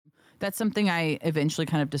That's something I eventually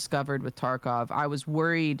kind of discovered with Tarkov. I was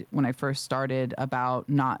worried when I first started about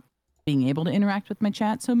not being able to interact with my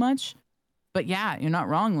chat so much. But yeah, you're not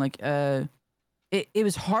wrong. Like, it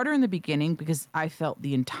was harder in the beginning because I felt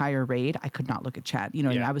the entire raid. I could not look at chat. You know,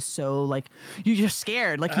 I was so like, you're just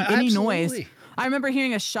scared. Like any noise. I remember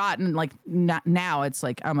hearing a shot and like now it's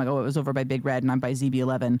like, oh my God, it was over by Big Red and I'm by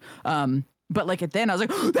ZB11. But like then I was like,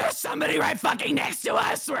 oh, there's somebody right fucking next to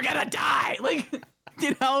us. We're gonna die. Like,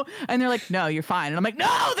 you know, and they're like, no, you're fine. And I'm like,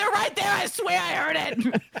 no, they're right there. I swear I heard it.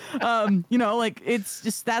 You know, like it's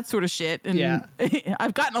just that sort of shit. And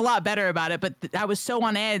I've gotten a lot better about it, but I was so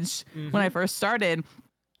on edge when I first started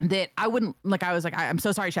that I wouldn't like, I was like, I'm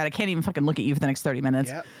so sorry, Chad. I can't even fucking look at you for the next 30 minutes.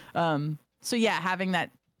 Yep. So yeah, having that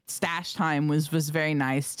stash time was very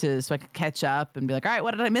nice so I could catch up and be like, all right,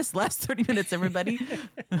 what did I miss the last 30 minutes, everybody?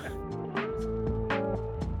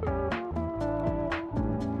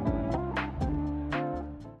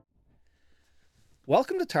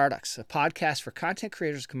 Welcome to Tardux, a podcast for content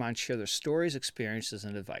creators to come on and share their stories, experiences,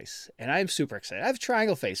 and advice. And I'm super excited. I have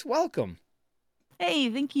TriangleFace. Welcome. Hey,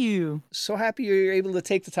 thank you. So happy you're able to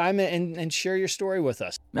take the time and share your story with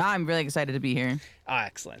us. I'm really excited to be here.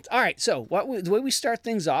 Excellent. All right, so the way we start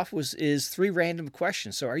things off is 3 random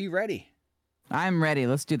questions. So are you ready? I'm ready.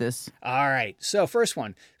 Let's do this. All right. So first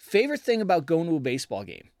one, favorite thing about going to a baseball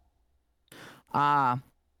game? The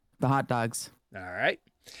hot dogs. All right.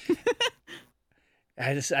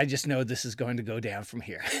 I just know this is going to go down from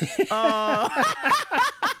here.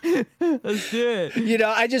 Let's do it. You know,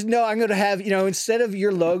 I just know I'm going to have, instead of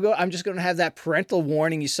your logo, I'm just going to have that parental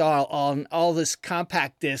warning you saw on all this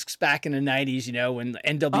compact discs back in the 90s, when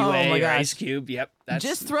NWA or Ice Cube. Yep.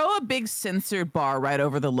 Just throw a big censor bar right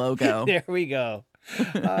over the logo. There we go.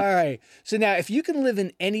 All right. So now, if you can live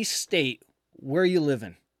in any state, where are you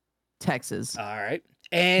living? Texas. All right.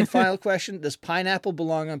 And final question, does pineapple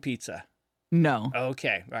belong on pizza? No.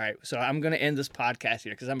 Okay. All right. So I'm going to end this podcast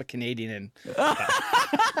here because I'm a Canadian and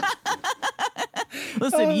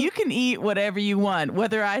listen, you can eat whatever you want.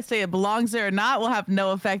 Whether I say it belongs there or not will have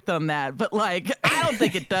no effect on that. But like, I don't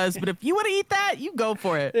think it does. But if you want to eat that, you go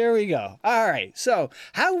for it. There we go. All right. So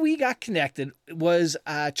how we got connected was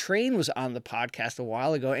Train was on the podcast a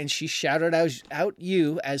while ago, and she shouted out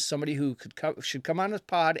you as somebody who should come on this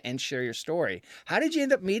pod and share your story. How did you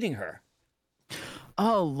end up meeting her?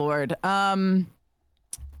 Oh, Lord. I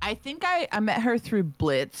think I met her through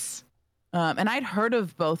Blitz. And I'd heard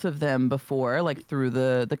of both of them before, like through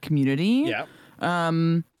the community. Yeah.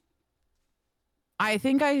 I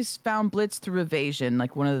think I found Blitz through Evasion,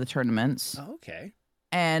 like one of the tournaments. Oh, okay.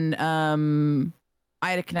 And I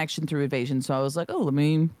had a connection through Evasion, so I was like, oh, let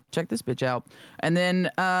me check this bitch out. And then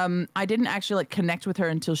I didn't actually like connect with her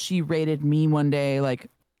until she raided me one day, like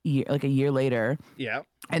a year later. Yeah.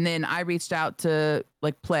 And then I reached out to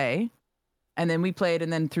like play, and then we played,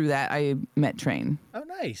 and then through that I met Train. Oh,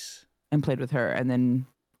 nice. And played with her, and then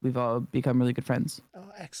we've all become really good friends. Oh,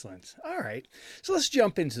 excellent. All right. So let's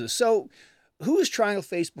jump into this. So who was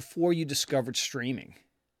TriangleFace before you discovered streaming?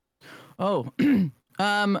 Oh,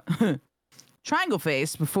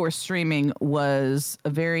 TriangleFace before streaming was a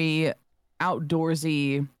very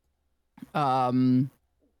outdoorsy,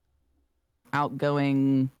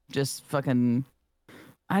 outgoing, just fucking.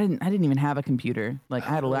 I didn't even have a computer. Like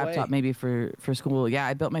I had a laptop maybe for school. Yeah,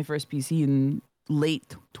 I built my first PC in late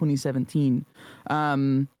 2017.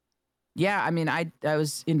 Yeah, I mean I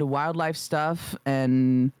was into wildlife stuff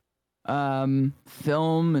and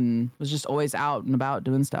film and was just always out and about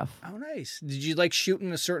doing stuff. Oh, nice. Did you like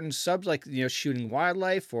shooting a certain subs, like shooting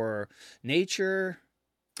wildlife or nature?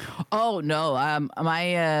 Oh no,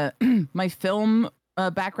 my my film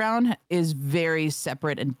background is very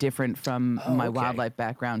separate and different from my wildlife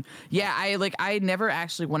background. Yeah, I never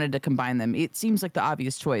actually wanted to combine them. It seems like the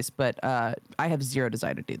obvious choice, but I have zero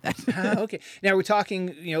desire to do that. Okay. Now we're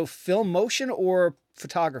talking, film motion or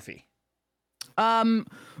photography?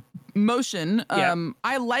 Motion.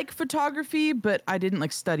 I like photography, but I didn't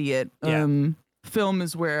like study it. Yeah. Film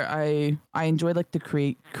is where I enjoy like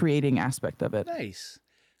the creating aspect of it. Nice.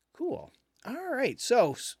 Cool. All right.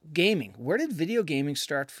 So gaming, where did video gaming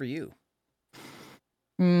start for you?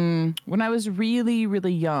 When I was really,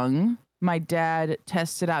 really young, my dad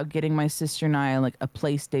tested out getting my sister and I like a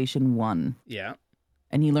PlayStation 1. Yeah.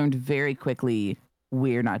 And he learned very quickly,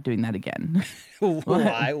 we're not doing that again.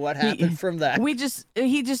 Why? What happened from that? He just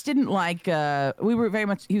didn't like, he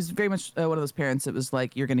was very much one of those parents that was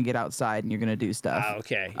like, you're going to get outside and you're going to do stuff.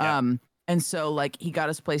 Okay. Yeah. And so like he got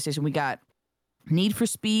us PlayStation. We got Need for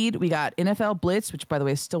Speed. We got NFL Blitz, which by the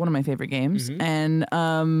way is still one of my favorite games. And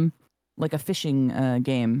like a fishing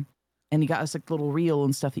game. and he got us like little reel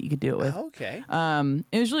and stuff that you could do it with. Oh, okay.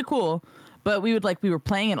 It was really cool, but we were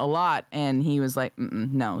playing it a lot, and he was like,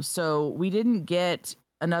 no. So we didn't get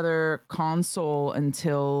another console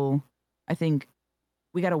until I think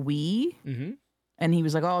we got a Wii. Mm-hmm. And he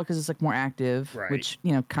was like, oh, because it's like more active, Right. which,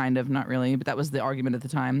 you know, kind of, not really, but that was the argument at the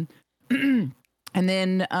time. And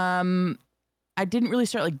then I didn't really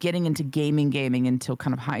start like getting into gaming until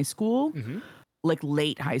kind of high school, like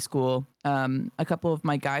late high school. A couple of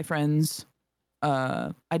my guy friends,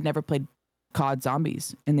 I'd never played COD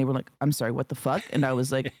Zombies, and they were like, I'm sorry, what the fuck? And I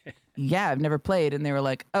was like, yeah, I've never played. And they were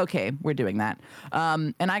like, okay, we're doing that.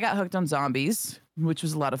 And I got hooked on Zombies, which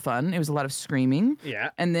was a lot of fun. It was a lot of screaming.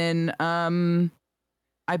 Yeah. And then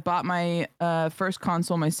I bought my first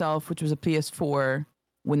console myself, which was a PS4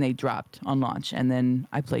 when they dropped on launch. And then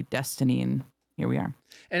I played Destiny, and here we are.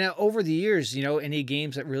 And now over the years, you know, any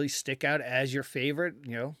games that really stick out as your favorite,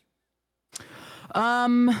 you know?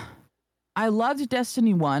 I loved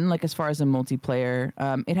Destiny 1, like as far as a multiplayer.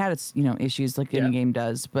 It had its, you know, issues like any game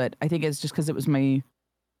does, but I think it's just because it was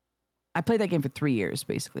I played that game for 3 years,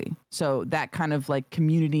 basically. So that kind of like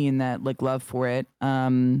community and that like love for it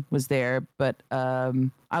was there. But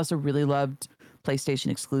I also really loved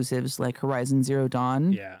PlayStation exclusives like Horizon Zero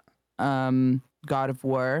Dawn, God of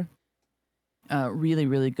War. Really,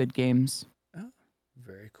 really good games. Oh,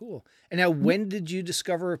 very cool. And now, when did you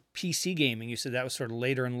discover PC gaming? You said that was sort of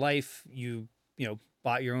later in life. You know,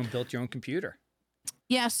 built your own computer.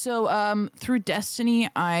 Yeah. So through Destiny,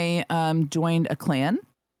 I joined a clan.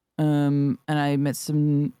 And I met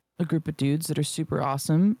a group of dudes that are super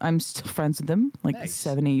awesome. I'm still friends with them, like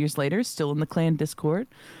 7-8 years later, still in the clan Discord.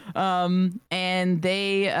 And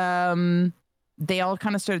they all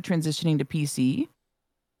kind of started transitioning to PC.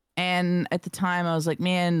 And at the time I was like,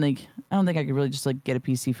 man, like, I don't think I could really just like get a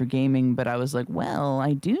PC for gaming, but I was like, well,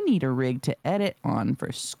 I do need a rig to edit on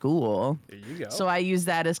for school. There you go. So I use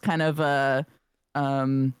that as kind of a,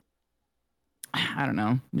 I don't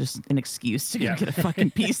know, just an excuse to get a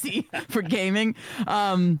fucking PC for gaming.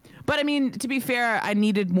 But I mean, to be fair, I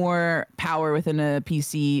needed more power within a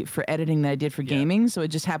PC for editing than I did for gaming. So it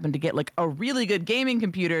just happened to get like a really good gaming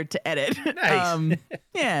computer to edit. Nice.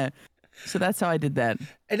 Yeah. So that's how I did that.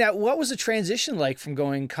 And now, what was the transition like from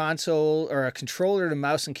going console or a controller to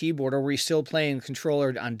mouse and keyboard, or were you still playing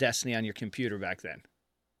controller on Destiny on your computer back then?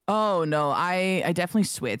 Oh no, I definitely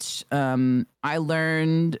switched. I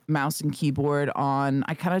learned mouse and keyboard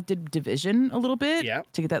I kind of did Division a little bit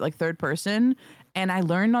to get that like third person, and I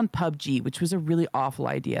learned on PUBG, which was a really awful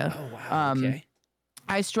idea. Oh wow. Okay.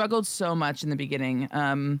 I struggled so much in the beginning.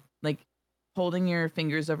 Like holding your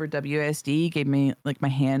fingers over WSD gave me like my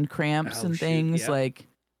hand cramps and things. Like,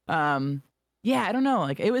 yeah, I don't know.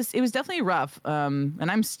 Like it was definitely rough.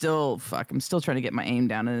 And I'm still trying to get my aim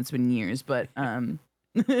down, and it's been years, but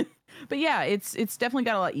but yeah, it's definitely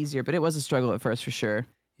got a lot easier, but it was a struggle at first for sure.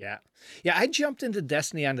 Yeah. I jumped into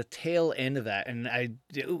Destiny on the tail end of that, and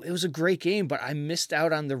it was a great game, but I missed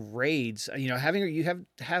out on the raids. You know, you have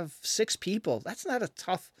to have 6 people. That's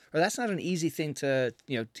not an easy thing to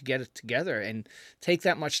get it together and take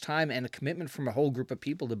that much time and a commitment from a whole group of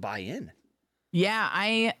people to buy in. Yeah,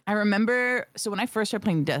 I remember. So when I first started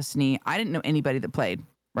playing Destiny, I didn't know anybody that played.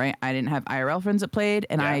 Right, I didn't have IRL friends that played,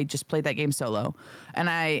 and I just played that game solo.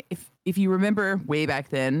 And if you remember way back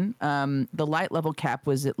then, the light level cap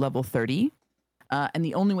was at level 30, and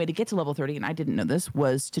the only way to get to level 30, and I didn't know this,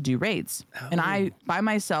 was to do raids. Oh. And I by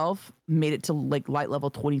myself made it to like light level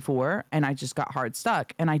 24, and I just got hard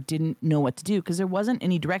stuck, and I didn't know what to do because there wasn't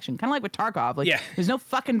any direction. Kind of like with Tarkov, like there's no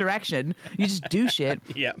fucking direction. You just do shit.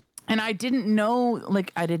 Yeah. And I didn't know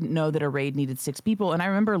that a raid needed 6 people, and I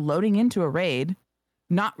remember loading into a raid,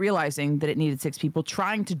 not realizing that it needed 6 people,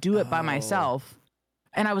 trying to do it by myself.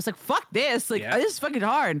 And I was like, fuck this. Like, this is fucking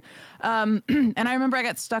hard. And I remember I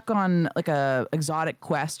got stuck on like a exotic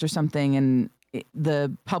quest or something. And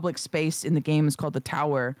the public space in the game is called the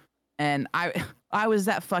Tower. And I was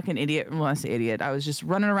that fucking idiot. Well, I say idiot. I was just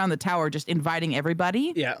running around the tower, just inviting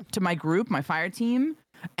everybody to my group, my fire team,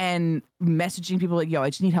 and messaging people like, yo, I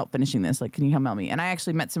just need help finishing this. Like, can you help me? And I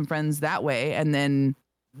actually met some friends that way. And then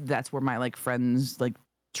that's where my like friends like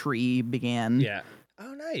tree began. Yeah.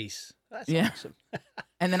 Oh, nice. That's awesome.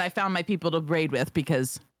 And then I found my people to raid with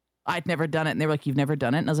because I'd never done it, and they were like, "You've never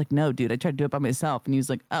done it?" And I was like, "No, dude, I tried to do it by myself." And he was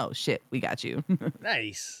like, "Oh shit, we got you."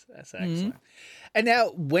 Nice. That's excellent. And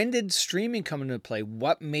now, when did streaming come into play?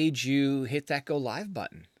 What made you hit that go live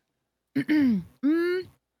button?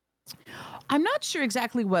 I'm not sure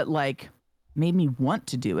exactly what like made me want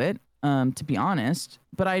to do it. To be honest,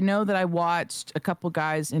 but I know that I watched a couple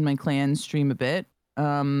guys in my clan stream a bit,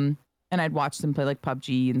 and I'd watch them play like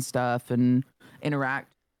PUBG and stuff and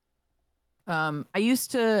interact. I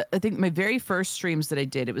used to, I think my very first streams that I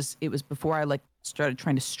did, it was before I like started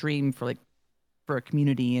trying to stream for like for a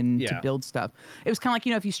community and to Yeah. build stuff. It was kind of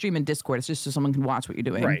like, if you stream in Discord, it's just so someone can watch what you're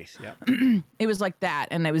doing. Right. Yeah. It was like that,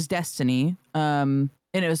 and it was Destiny. And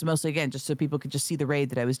it was mostly, again, just so people could just see the raid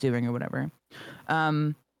that I was doing or whatever.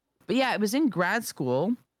 But yeah, it was in grad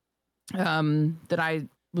school that I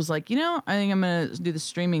was like, I think I'm gonna do the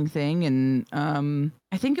streaming thing, and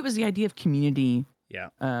I think it was the idea of community. Yeah.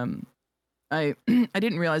 I I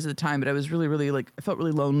didn't realize at the time, but I was really, really like, I felt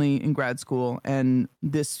really lonely in grad school, and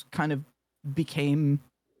this kind of became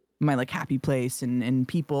my like happy place and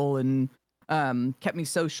people, and kept me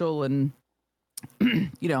social, and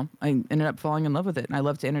I ended up falling in love with it, and I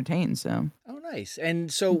love to entertain. So Oh, nice.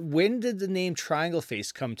 And so, when did the name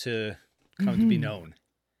TriangleFace come to be known?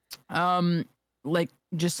 like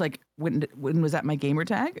just like when was that my gamer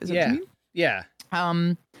tag? Is that what Yeah. you mean? Yeah.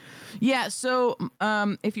 Yeah. So,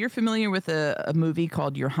 if you're familiar with a movie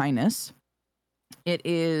called Your Highness, it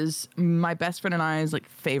is my best friend and I's like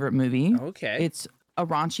favorite movie. Okay. It's a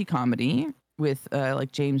raunchy comedy with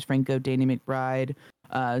like James Franco, Danny McBride,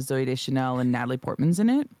 Zooey Deschanel, and Natalie Portman's in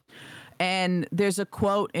it. And there's a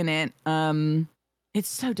quote in it. It's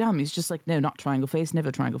so dumb. He's just like, no, not triangle face,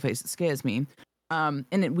 never triangle face. It scares me. And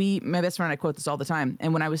my best friend and I quote this all the time.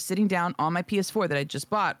 And when I was sitting down on my PS4 that I just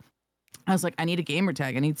bought, I was like, I need a gamer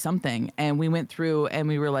tag. I need something. And we went through and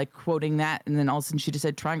we were like quoting that. And then all of a sudden she just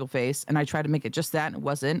said triangle face. And I tried to make it just that, and it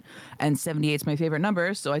wasn't. And 78 is my favorite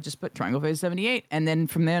number. So I just put triangle face 78. And then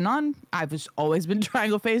from then on, I've just always been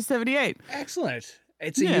triangle face 78. Excellent.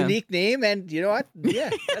 It's a unique name, and you know what? Yeah,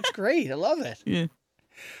 that's great. I love it. Yeah.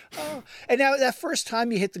 Oh, and now that first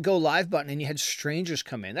time you hit the go live button and you had strangers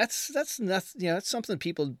come in, that's that's something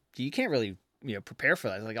people, you can't really prepare for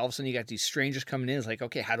that. Like all of a sudden you got these strangers coming in. It's like,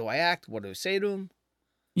 okay, how do I act? What do I say to them?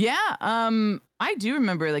 Yeah. I do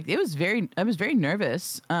remember like I was very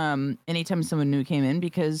nervous. Anytime someone new came in,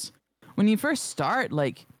 because when you first start,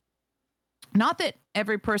 like, not that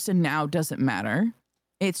every person now doesn't matter.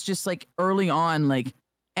 It's just like early on, like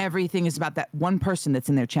everything is about that one person that's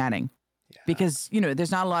in there chatting. Yeah. Because,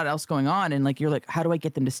 there's not a lot else going on. And like, you're like, how do I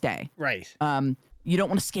get them to stay? Right. You don't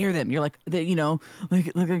want to scare them. You're like, like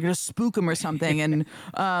you're going to spook them or something.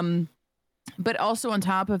 And, but also on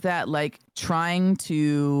top of that, like trying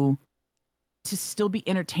to still be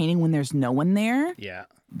entertaining when there's no one there. Yeah.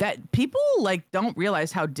 That people like don't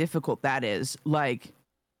realize how difficult that is. Like,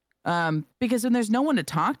 because when there's no one to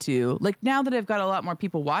talk to, like now that I've got a lot more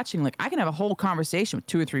people watching, like I can have a whole conversation with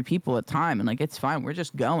 2 or 3 people at a time, and like it's fine. We're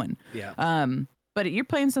just going. Yeah. But you're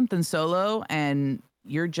playing something solo and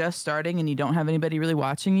you're just starting and you don't have anybody really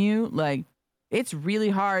watching you. Like it's really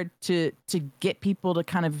hard to get people to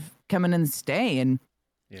kind of come in and stay. And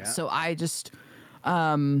so I just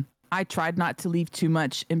I tried not to leave too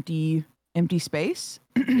much empty space.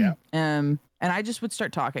 Yeah. And I just would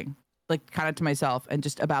start talking, like kind of to myself and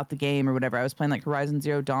just about the game or whatever. I was playing like Horizon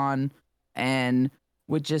Zero Dawn and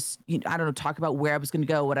would just, I don't know, talk about where I was going to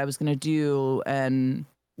go, what I was going to do. And,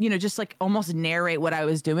 just like almost narrate what I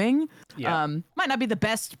was doing. Yeah. Might not be the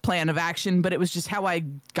best plan of action, but it was just how I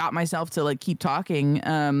got myself to like keep talking.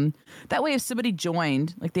 That way, if somebody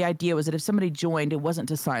joined, like the idea was that if somebody joined, it wasn't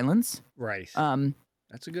to silence. Right.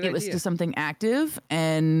 That's a good It idea. was to something active.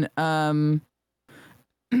 And, I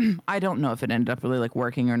don't know if it ended up really like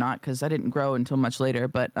working or not, because I didn't grow until much later,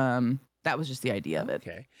 but that was just the idea of it.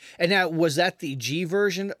 Okay. And now, was that the G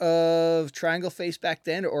version of TriangleFace back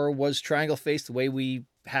then, or was TriangleFace the way we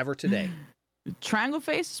have her today?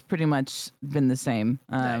 TriangleFace has pretty much been the same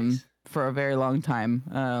Nice. for a very long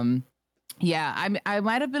time. Yeah, I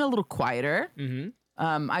might have been a little quieter. Mm-hmm.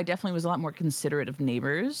 I definitely was a lot more considerate of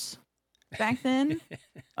neighbors back then.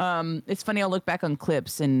 It's funny, I'll look back on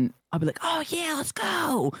clips and I'll be like, oh yeah, let's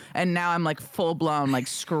go. And now I'm like full blown, like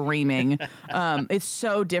screaming. It's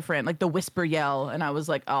so different, like the whisper yell. And I was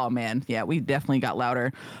like, oh man, yeah, we definitely got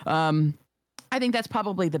louder. I think that's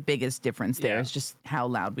probably the biggest difference there, is just how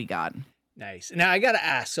loud we got. Nice. Now I got to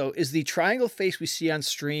ask, so is the TriangleFace we see on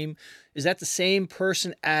stream, is that the same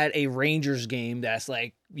person at a Rangers game that's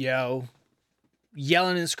like, yelling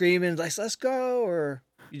and screaming, like, let's go, or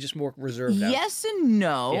you just more reserved? Yes and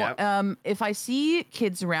no. Yeah. If I see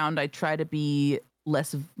kids around, I try to be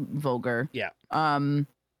less vulgar. Yeah.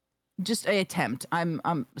 Just I attempt. I'm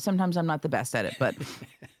sometimes I'm not the best at it, but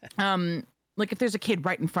like if there's a kid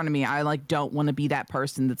right in front of me, I like don't want to be that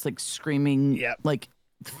person that's like screaming like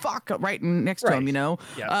fuck right next to him,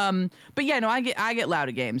 Yeah. But yeah, no, I get loud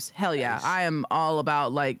at games. Hell yeah. Nice. I am all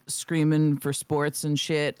about like screaming for sports and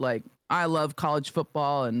shit. Like I love college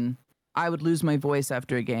football, and I would lose my voice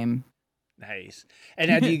after a game. Nice. And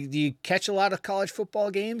now, do you catch a lot of college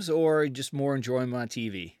football games, or just more enjoy them on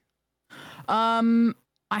TV? I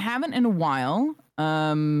haven't in a while.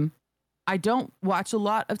 I don't watch a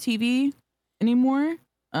lot of TV anymore.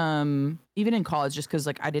 Even in college, just because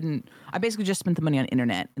like I basically just spent the money on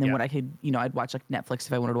internet, and then Yeah. what I could, I'd watch like Netflix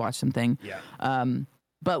if I wanted to watch something. Yeah.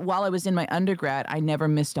 But while I was in my undergrad, I never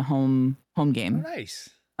missed a home Oh, game. nice.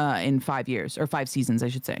 In 5 years or 5 seasons, I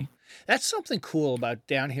should say. That's something cool about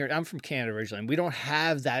down here. I'm from Canada originally, and we don't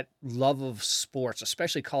have that love of sports,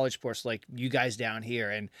 especially college sports, like you guys down here.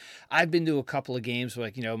 And I've been to a couple of games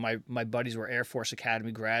where, like, my buddies were Air Force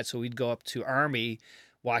Academy grads, so we'd go up to Army,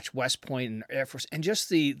 watch West Point and Air Force, and just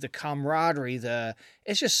the camaraderie,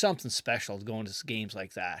 it's just something special going to games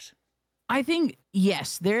like that. I think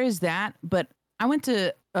yes, there is that, but I went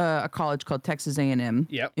to a college called Texas A&M.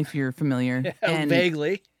 Yep. If you're familiar, and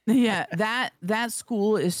Vaguely. yeah, that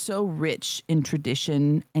school is so rich in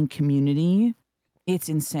tradition and community. It's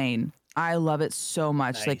insane. I love it so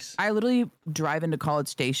much. Like Nice. I literally drive into College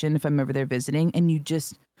Station if I'm ever there visiting, and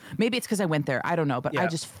maybe it's because I went there. I don't know, but I Yeah.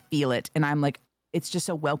 just feel it, and I'm like, it's just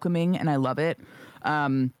so welcoming, and I love it.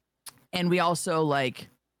 And we also like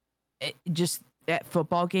just at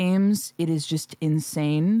football games, it is just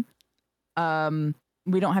insane.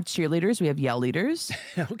 We don't have cheerleaders, we have yell leaders.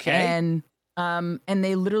 Okay. And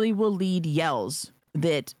they literally will lead yells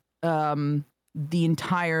that the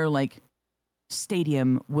entire like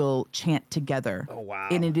stadium will chant together. Oh, wow.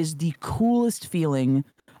 And it is the coolest feeling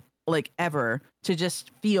like ever to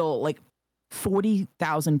just feel like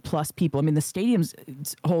 40,000 plus people. I mean, the stadium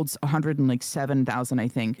holds 107,000, I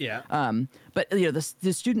think. Yeah. But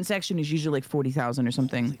the student section is usually like 40,000 or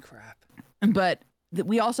something. Holy crap. But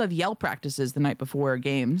we also have yell practices the night before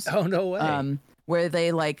games. Oh, no way. Where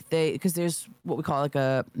because there's what we call like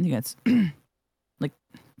I think it's like,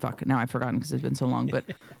 fuck, now I've forgotten because it's been so long, but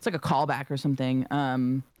it's like a callback or something.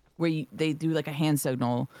 Where they do like a hand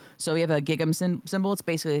signal. So we have a gig'em symbol. It's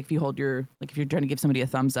basically like if you hold if you're trying to give somebody a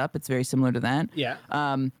thumbs up, it's very similar to that. Yeah.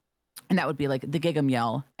 And that would be like the gig'em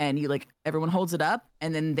yell, and everyone holds it up,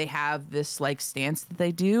 and then they have this like stance that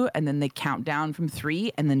they do, and then they count down from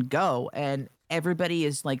 3 and then go, and everybody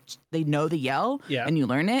is like, they know the yell, Yeah. and you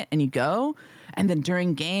learn it and you go. And then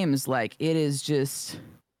during games, like it is just,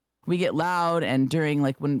 we get loud, and during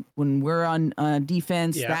like when we're on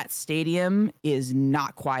defense, Yeah. that stadium is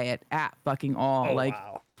not quiet at fucking all. Oh, like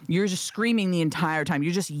wow. you're just screaming the entire time.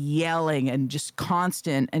 You're just yelling and just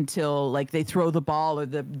constant until like they throw the ball or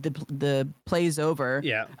the play's over.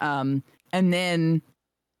 Yeah. And then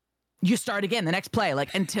you start again the next play,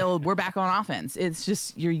 like until we're back on offense. It's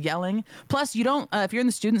just, you're yelling. Plus you don't, if you're in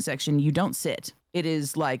the student section, you don't sit. It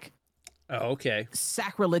is like Oh, okay.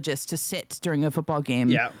 sacrilegious to sit during a football game.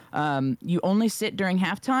 Yeah. You only sit during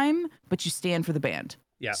halftime, but you stand for the band.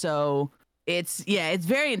 Yeah. So it's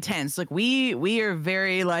very intense. Like we are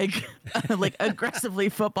very like like aggressively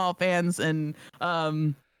football fans, and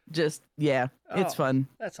it's Oh. fun.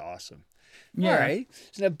 That's awesome. Yeah. All right.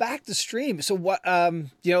 So now back to stream. So what,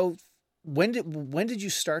 when did you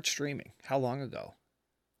start streaming? How long ago?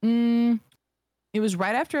 It was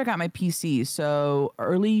right after I got my PC, so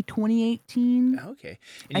early 2018. Okay.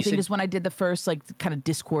 And I you think said, is when I did the first like kind of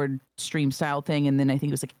Discord stream style thing, and then I think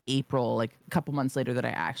it was like April, like a couple months later, that I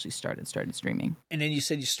actually started streaming. and then you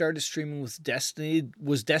said you started streaming with Destiny.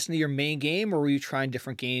 Was Destiny your main game, or were you trying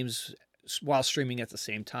different games while streaming at the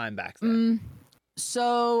same time back then?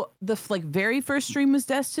 So the very first stream was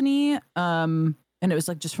Destiny, and it was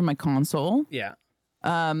like just for my console. Yeah. So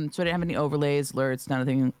I didn't have any overlays, alerts,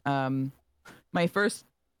 nothing. My first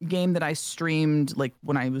game that I streamed like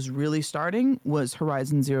when I was really starting was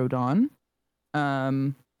Horizon Zero Dawn.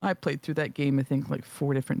 I played through that game I think like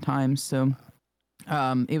 4 different times, so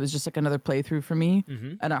it was just like another playthrough for me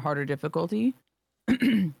at a harder difficulty.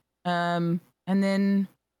 And then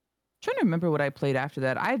trying to remember what I played after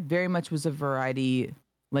that. I very much was a variety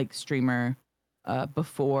like streamer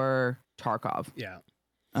before Tarkov. Yeah.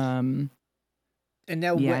 And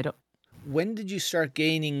now yeah, when did you start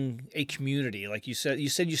gaining a community? Like you said you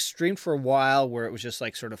streamed for a while where it was just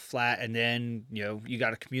like sort of flat, and then you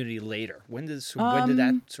got a community later. When did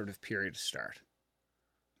that sort of period start?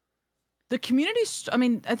 The community,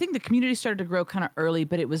 I think the community started to grow kind of early,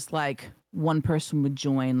 but it was like one person would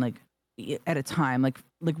join like at a time, like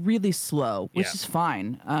really slow, which is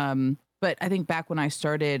fine. But I think back when I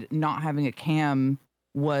started, not having a cam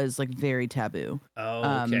was like very taboo.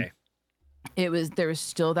 Oh, okay. There was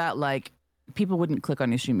still that like people wouldn't click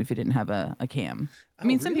on your stream if you didn't have a cam. I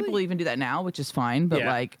mean, some people even do that now, which is fine, but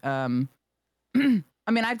like, I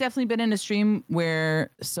mean, I've definitely been in a stream where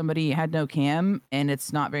somebody had no cam and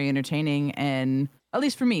it's not very entertaining, and At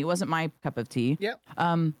least for me, it wasn't my cup of tea. Yep.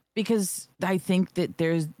 Because I think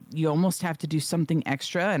that you almost have to do something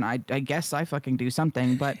extra, and I guess I fucking do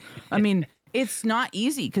something, but I mean, it's not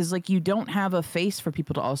easy because like you don't have a face for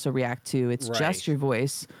people to also react to. It's Right. just your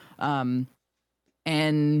voice. And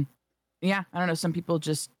yeah, I don't know. Some people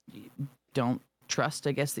just don't trust,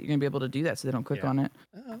 I guess, that you're gonna be able to do that, so they don't click on it.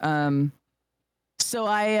 So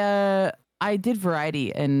I did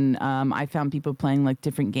variety, and I found people playing like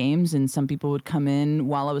different games, and some people would come in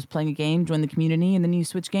while I was playing a game, join the community, and then you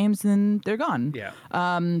switch games, and then they're gone. Yeah.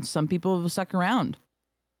 Some people will suck around.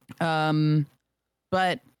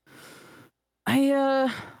 But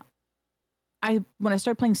I when I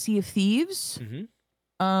started playing Sea of Thieves,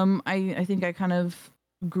 I think I kind of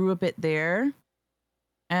grew a bit there,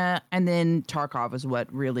 and then Tarkov is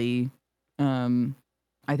what really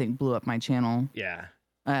I think blew up my channel. Yeah.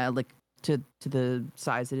 Like to the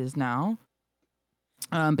size it is now.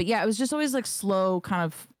 But yeah, it was just always like slow, kind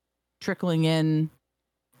of trickling in,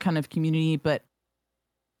 kind of community. But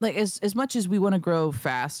like as much as we want to grow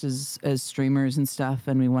fast as streamers and stuff,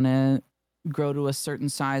 and we want to grow to a certain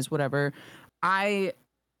size, whatever, I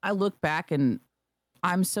look back and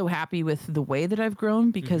I'm so happy with the way that I've grown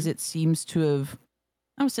because it seems to have,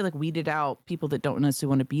 I would say, like weeded out people that don't necessarily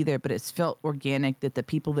want to be there, but it's felt organic that the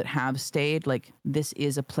people that have stayed, like this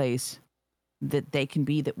is a place that they can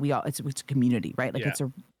be, that we all, it's a community, right? Like it's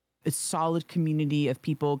a solid community of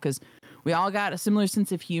people because we all got a similar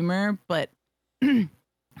sense of humor, but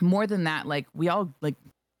more than that, like we all like,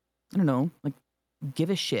 I don't know, like give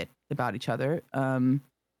a shit about each other.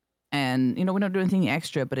 And you know, we don't do anything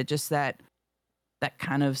extra, but it just that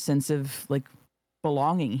kind of sense of like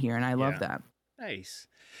belonging here. And I love that. Nice.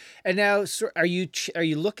 And now, so are you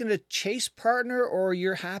looking to chase partner, or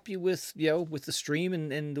you're happy with, with the stream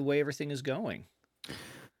and the way everything is going?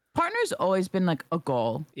 Partner's always been like a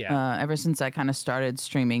goal. Yeah. Ever since I kind of started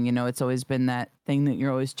streaming, it's always been that thing that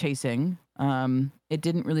you're always chasing. It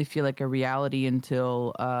didn't really feel like a reality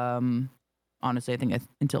until, honestly, I think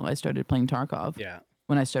until I started playing Tarkov. Yeah.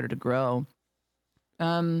 When I started to grow.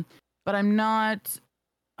 But I'm not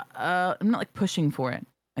like pushing for it,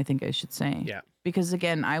 I think I should say. Yeah. Because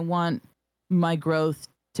again, I want my growth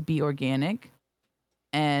to be organic,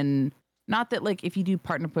 and not that like if you do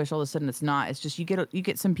partner push, all of a sudden it's not. It's just you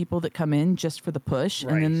get some people that come in just for the push,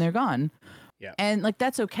 and then they're gone. Yeah. And like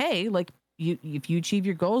that's okay. Like if you achieve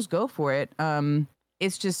your goals, go for it.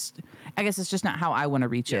 It's just, I guess it's just not how I want to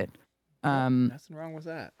reach it. Nothing wrong with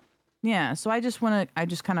that. Yeah. So I just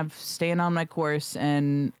kind of staying on my course,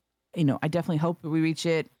 and I definitely hope that we reach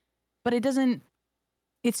it, but it doesn't.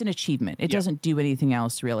 It's an achievement. It doesn't do anything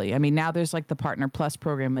else really. I mean, now there's like the Partner Plus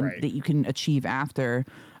program that you can achieve after.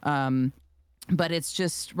 But it's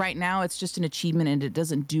just right now it's just an achievement, and it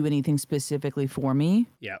doesn't do anything specifically for me.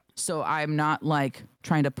 Yeah. So I'm not like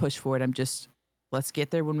trying to push for it. I'm just, let's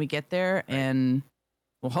get there when we get there, and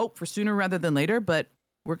we'll hope for sooner rather than later, but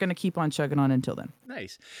we're going to keep on chugging on until then.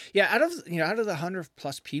 Nice. Yeah. Out of the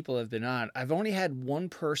 100+ people have been on, I've only had one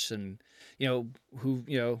person,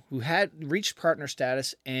 who had reached partner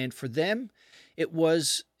status, and for them,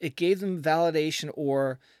 it gave them validation,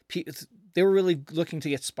 or they were really looking to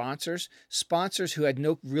get sponsors who had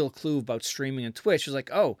no real clue about streaming and Twitch. It was like,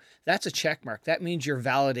 oh, that's a check mark. That means you're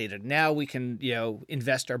validated. Now we can,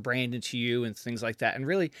 invest our brand into you and things like that. And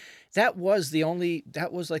really, that was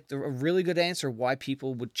like a really good answer why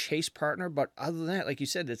people would chase partner. But other than that, like you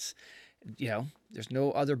said, it's, there's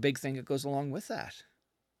no other big thing that goes along with that.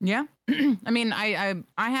 Yeah. I mean, I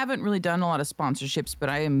haven't really done a lot of sponsorships, but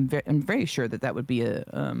I'm very sure that would be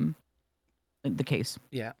the case.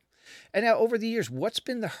 Yeah. And now over the years, what's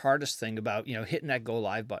been the hardest thing about, hitting that go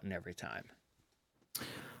live button every time?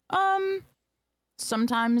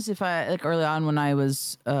 Sometimes if I, like early on when I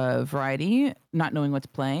was variety, not knowing what to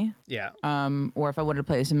play. Yeah. Or if I wanted to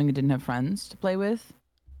play something I didn't have friends to play with,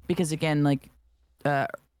 because again, like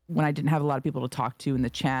when I didn't have a lot of people to talk to in the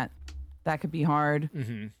chat, that could be hard.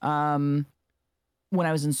 Mm-hmm. When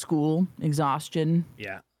I was in school, exhaustion.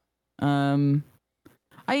 Yeah.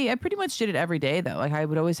 I pretty much did it every day though. Like I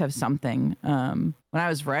would always have something. When I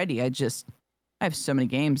was variety, I have so many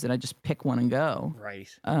games that I just pick one and go. Right.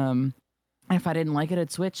 And if I didn't like it,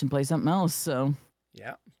 I'd switch and play something else. So.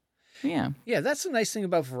 Yeah. Yeah. Yeah, that's the nice thing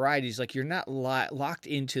about varieties. Like you're not locked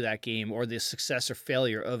into that game or the success or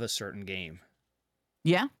failure of a certain game.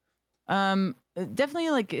 Yeah.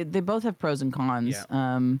 Definitely, like they both have pros and cons.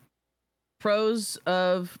 Yeah. Pros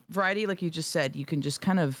of variety, like you just said, you can just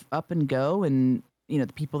kind of up and go, and the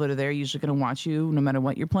people that are there are usually going to watch you no matter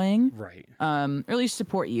what you're playing. Right. Or at least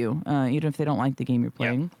support you, even if they don't like the game you're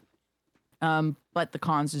playing. But the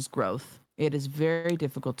cons is growth. It is very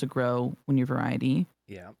difficult to grow when you're variety.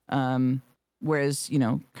 Yeah. Whereas,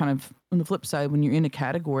 kind of on the flip side, when you're in a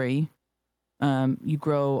category, you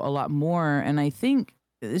grow a lot more. And I think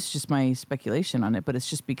this is just my speculation on it, but it's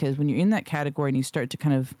just because when you're in that category and you start to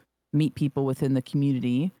kind of meet people within the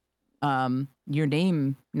community, your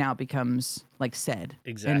name now becomes like said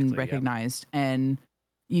and recognized, and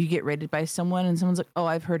you get rated by someone and someone's like, oh,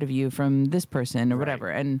 I've heard of you from this person or whatever.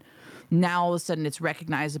 And now all of a sudden it's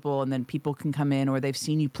recognizable, and then people can come in, or they've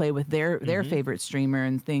seen you play with their favorite streamer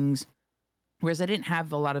and things. Whereas I didn't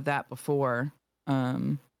have a lot of that before.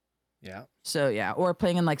 So yeah, or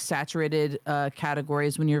playing in like saturated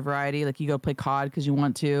categories when you're variety, like you go play COD because you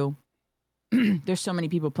want to. There's so many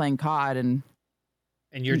people playing COD, and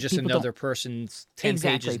you're just another person's 10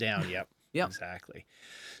 pages down. Yep. Exactly.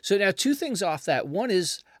 So now 2 things off that. One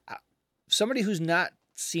is somebody who's not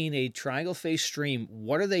seen a TriangleFace stream,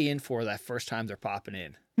 what are they in for that first time they're popping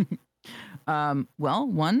in? Well,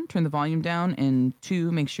 1, turn the volume down, and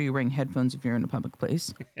 2, make sure you're wearing headphones if you're in a public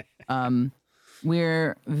place.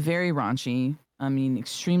 We're very raunchy. I mean,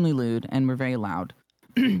 extremely lewd, and we're very loud.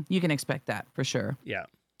 You can expect that for sure. Yeah.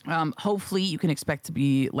 Hopefully you can expect to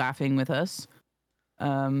be laughing with us.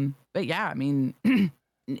 But yeah, I mean,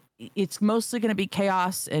 it's mostly going to be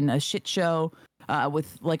chaos and a shit show,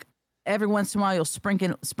 with like every once in a while you'll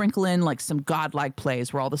sprinkle in like some godlike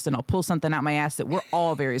plays where all of a sudden I'll pull something out my ass that we're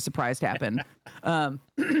all very surprised happened.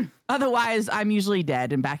 Otherwise I'm usually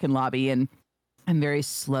dead and back in lobby, and I'm very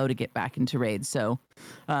slow to get back into raids. So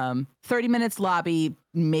 30 minutes lobby,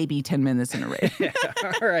 maybe 10 minutes in a raid.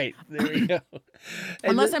 All right, there we go.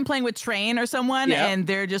 Unless I'm playing with Train or someone, and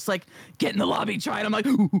they're just like, get in the lobby, trying. I'm like,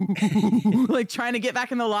 like trying to get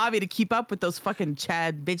back in the lobby to keep up with those fucking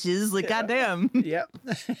Chad bitches. Like, goddamn. Yep.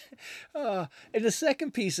 And the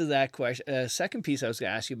second piece of that question, second piece I was going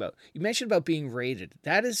to ask you about, you mentioned about being rated.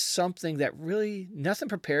 That is something that really nothing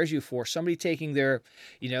prepares you for. Somebody taking their,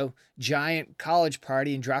 giant college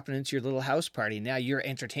party and dropping into your little house party. Now you're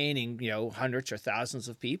entertaining, hundreds or thousands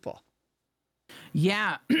of people.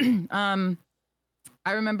 Yeah.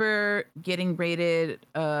 I remember getting rated.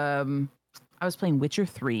 I was playing Witcher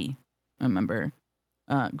 3. I remember.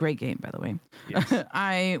 Great game, by the way. Yes.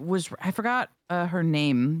 I forgot her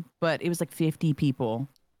name, but it was like 50 people.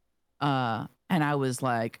 And I was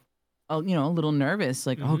like, a little nervous.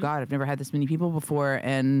 Like, oh God, I've never had this many people before.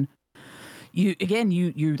 And you're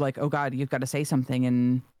like, oh God, you've got to say something.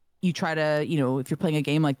 And you try to, if you're playing a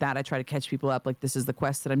game like that, I try to catch people up. Like, this is the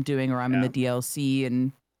quest that I'm doing, or I'm in the DLC,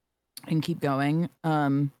 and keep going.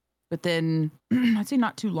 But then I'd say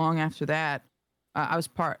not too long after that, I was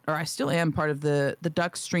I still am part of the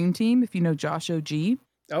Duck stream team, if you know Josh OG.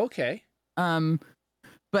 Okay.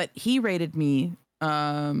 But he rated me,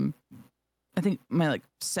 I think my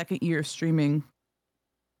second year of streaming,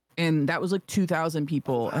 and that was like 2,000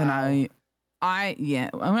 people. Wow. And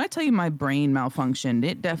when I tell you my brain malfunctioned,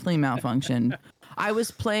 it definitely malfunctioned. I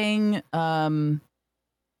was playing Wildlands.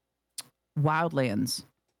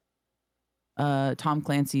 Tom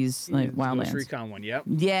Clancy's Wildlands. Ghost Recon one, yep.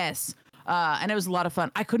 Yes. And it was a lot of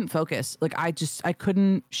fun. I couldn't focus. Like, I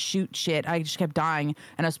couldn't shoot shit. I just kept dying.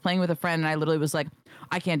 And I was playing with a friend, and I literally was like,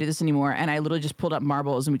 I can't do this anymore. And I literally just pulled up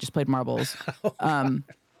marbles, and we just played marbles.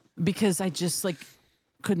 Because I just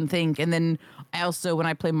couldn't think. And then I also, when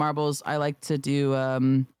I play marbles, I like to do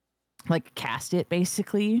cast it,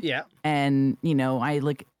 basically. Yeah. And I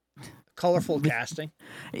colorful casting.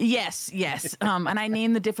 Yes. And I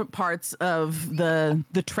name the different parts of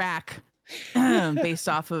the track based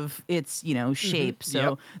off of its shape.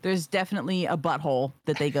 So there's definitely a butthole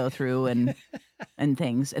that they go through and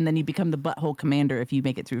things, and then you become the butthole commander if you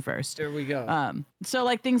make it through first. There we go.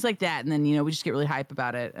 So things like that, and then we just get really hype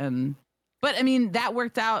about it. But I mean, that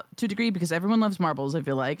worked out to a degree because everyone loves marbles, I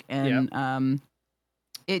feel like, and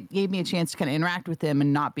it gave me a chance to kind of interact with them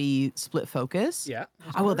and not be split focus. Yeah.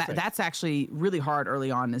 That's actually really hard early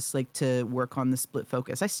on, is to work on the split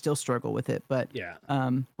focus. I still struggle with it, but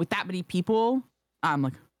with that many people, I'm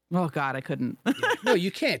like, oh God, I couldn't. No, you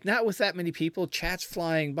can't. Not with that many people. Chat's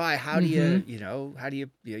flying by. How do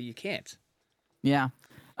you can't. Yeah.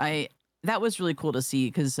 That was really cool to see,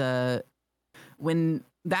 because when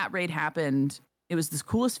that raid happened, it was the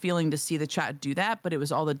coolest feeling to see the chat do that, but it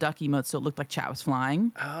was all the duck emotes, so it looked like chat was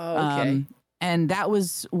flying. Oh, okay. And that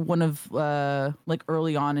was one of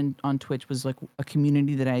early on on Twitch, was a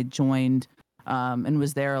community that I joined, and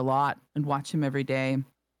was there a lot and watch him every day.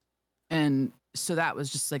 And so that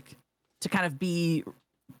was just to kind of be,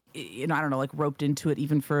 I don't know, roped into it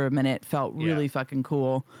even for a minute, felt really fucking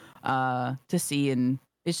cool to see, and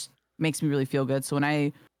it just makes me really feel good. So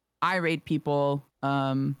when I raid people,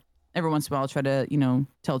 every once in a while I'll try to, you know,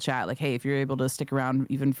 tell chat like, hey, if you're able to stick around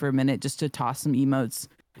even for a minute just to toss some emotes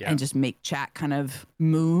and just make chat kind of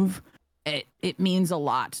move, it means a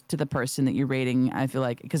lot to the person that you're rating, I feel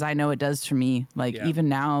like, because I know it does for me. Like even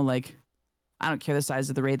now, like I don't care the size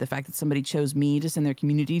of the raid, the fact that somebody chose me to send their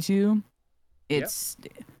community to, it's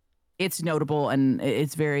notable and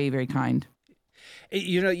it's very, very kind.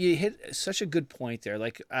 You know, you hit such a good point there.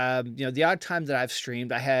 Like, you know, the odd time that I've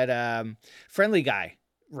streamed, I had Friendly Guy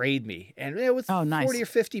raid me, and with 40 or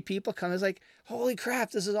 50 people come, I was like, holy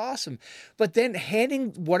crap, this is awesome. But then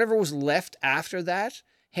handing whatever was left after that,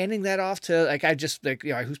 handing that off to like, I just like,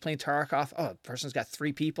 you know, who's playing Tarkov? Oh, the person's got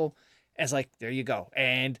 3 people. And it's like, there you go.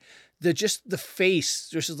 And the face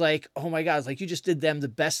just is like, oh my God, it's like you just did them the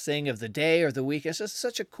best thing of the day or the week. It's just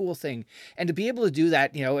such a cool thing. And to be able to do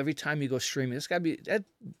that, you know, every time you go streaming, it's gotta be that,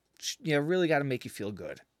 you know, really got to make you feel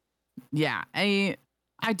good. Yeah.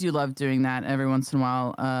 I do love doing that every once in a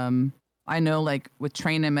while. I know like with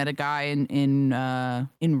Train, I met a guy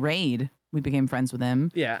in Raid. We became friends with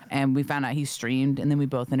him. Yeah. And we found out he streamed, and then we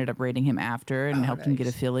both ended up raiding him after and helped him get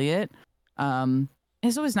affiliate.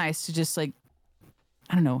 It's always nice to just like,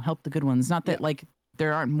 I don't know, help the good ones. Not that like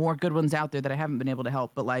there aren't more good ones out there that I haven't been able to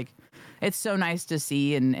help, but like it's so nice to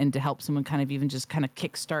see and to help someone kind of even just kind of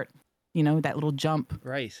kickstart, you know, that little jump.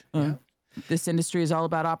 Right. This industry is all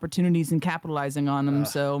about opportunities and capitalizing on them.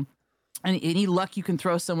 So any luck you can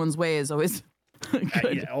throw someone's way is always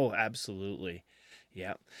good. Oh, absolutely.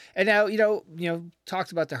 Yeah. And now, you know,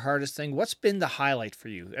 talked about the hardest thing. What's been the highlight for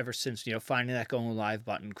you ever since, you know, finding that going live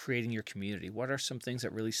button, creating your community? What are some things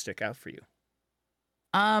that really stick out for you?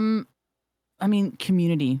 I mean,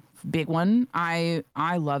 community, big one. I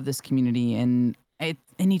love this community, and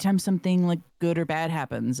anytime something like good or bad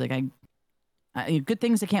happens, like good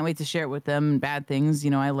things, I can't wait to share it with them. Bad things,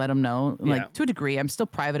 you know, I let them know. Like to a degree, I'm still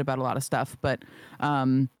private about a lot of stuff, but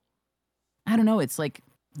I don't know. It's like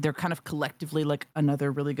they're kind of collectively like another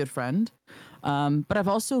really good friend. But I've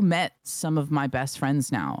also met some of my best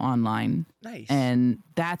friends now online. Nice. And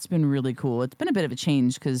that's been really cool. It's been a bit of a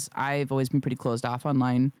change because I've always been pretty closed off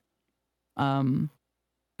online.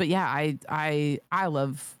 But yeah, I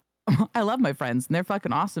love I love my friends, and they're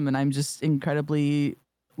fucking awesome, and I'm just incredibly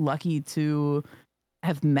lucky to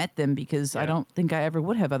have met them because I don't think I ever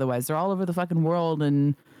would have otherwise. They're all over the fucking world,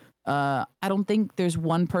 and I don't think there's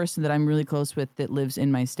one person that I'm really close with that lives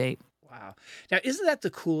in my state. Wow. Now, isn't that the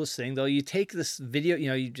coolest thing, though? You take this video, you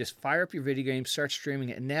know, you just fire up your video game, start streaming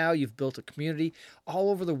it, and now you've built a community all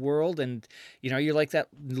over the world, and, you know, you're like that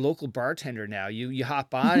local bartender now. You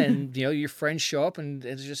hop on, and, you know, your friends show up, and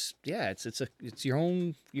it's just, it's your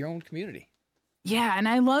own community. Yeah, and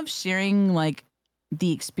I love sharing, like,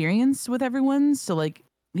 the experience with everyone. So, like,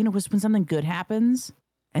 you know, when something good happens,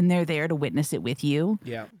 and they're there to witness it with you.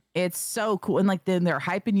 Yeah. It's so cool. And, like, then they're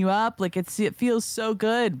hyping you up. Like, it feels so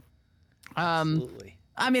good. Absolutely.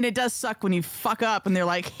 I mean, it does suck when you fuck up and they're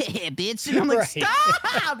like, hey, bitch. And I'm like,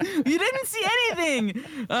 stop! You didn't see anything.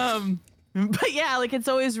 But yeah, like, it's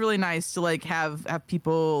always really nice to like have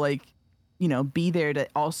people like, you know, be there to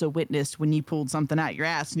also witness when you pulled something out your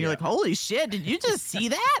ass and you're like, holy shit, did you just see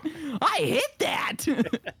that? I hit that.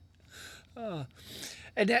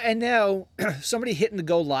 And now somebody hitting the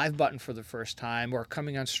go live button for the first time or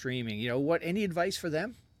coming on streaming, you know, any advice for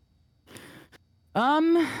them?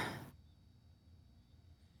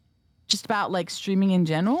 Just about like streaming in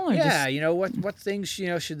general, or you know, what things, you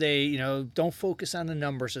know, should they, you know, don't focus on the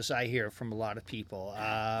numbers, as I hear from a lot of people.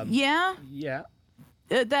 Yeah.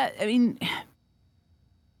 That, I mean,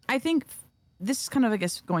 I think this is kind of, I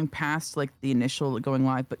guess, going past like the initial going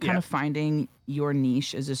live, but kind of finding your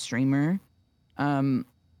niche as a streamer.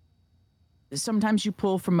 Sometimes you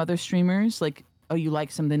pull from other streamers, like, oh, you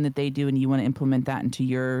like something that they do and you want to implement that into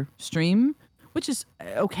your stream, which is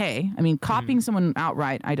okay. I mean, copying someone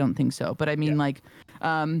outright, I don't think so. But I mean, like,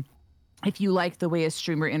 if you like the way a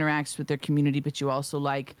streamer interacts with their community, but you also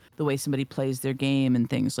like the way somebody plays their game and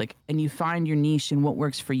things like, and you find your niche and what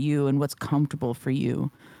works for you and what's comfortable for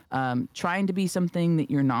you. Trying to be something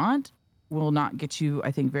that you're not will not get you,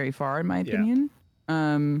 I think, very far, in my opinion.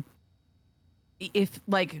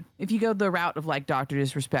 If you go the route of like Dr.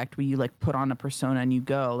 Disrespect, where you like put on a persona and you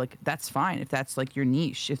go, like, that's fine if that's like your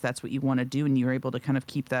niche, if that's what you want to do and you're able to kind of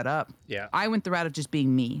keep that up. I went the route of just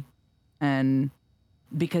being me, and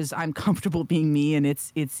because I'm comfortable being me and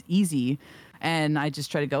it's easy, and I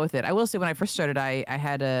just try to go with it. I will say, when I first started, I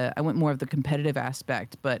went more of the competitive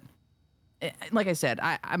aspect, but like I said,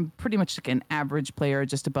 I'm pretty much like an average player,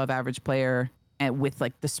 just above average player, and with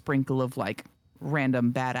like the sprinkle of like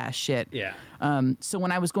random badass shit. So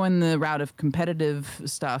when I was going the route of competitive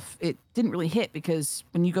stuff, it didn't really hit, because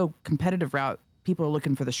when you go competitive route, people are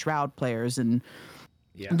looking for the Shroud players and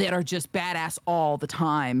Yeah. that are just badass all the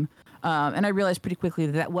time. And I realized pretty quickly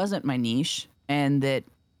that that wasn't my niche, and that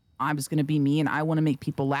I was going to be me, and I want to make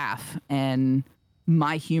people laugh, and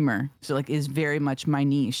my humor so like is very much my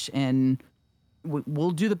niche, and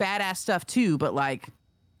we'll do the badass stuff too, but like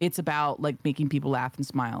it's about like making people laugh and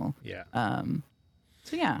smile. Yeah.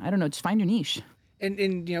 So yeah, I don't know, just find your niche.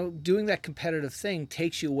 And you know, doing that competitive thing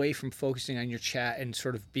takes you away from focusing on your chat and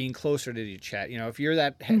sort of being closer to your chat. You know, if you're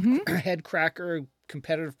that head cracker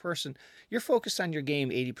competitive person, you're focused on your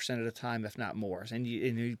game 80% of the time, if not more.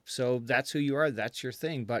 And so that's who you are. That's your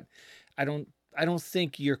thing. But I don't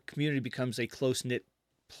think your community becomes a close knit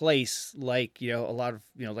place like, you know, a lot of,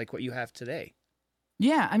 you know, like what you have today.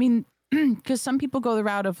 Yeah, I mean, because some people go the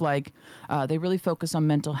route of like they really focus on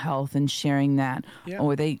mental health and sharing that, Yeah.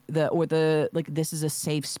 or the like this is a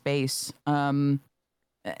safe space, that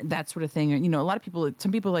sort of thing. You know, a lot of people,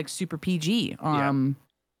 some people like super PG.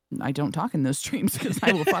 I don't talk in those streams because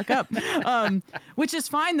I will fuck up, which is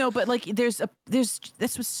fine though. But like, there's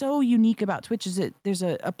this was so unique about Twitch is that there's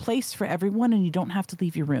a place for everyone, and you don't have to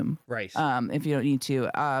leave your room, Right. if you don't need to.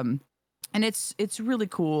 And it's really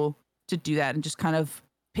cool to do that and just kind of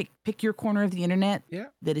pick your corner of the internet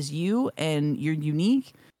that is you and you're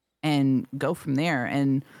unique, and go from there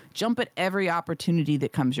and jump at every opportunity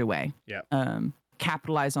that comes your way. Yeah.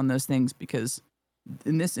 Capitalize on those things, because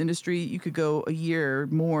in this industry you could go a year or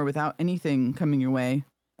more without anything coming your way.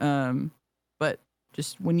 But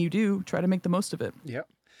just when you do, try to make the most of it. Yep.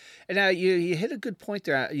 And now you hit a good point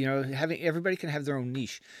there. You know, having everybody can have their own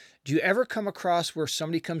niche. Do you ever come across where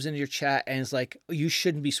somebody comes into your chat and is like, oh, you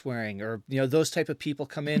shouldn't be swearing, or, you know, those type of people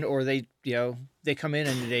come in, or they, you know, they come in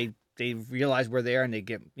and they realize where they are and they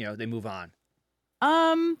get, you know, they move on?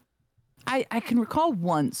 I can recall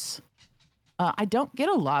once. I don't get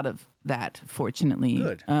a lot of that, fortunately.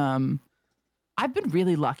 Good. I've been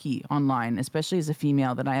really lucky online, especially as a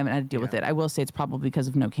female, that I haven't had to deal with it. I will say it's probably because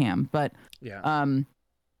of no cam, but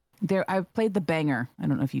I've played the banger. I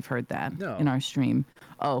don't know if you've heard that in our stream.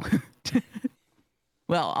 Oh,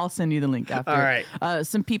 well, I'll send you the link after. All right.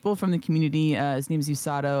 Some people from the community, his name is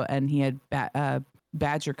Usato, and he had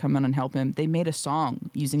Badger come in and help him. They made a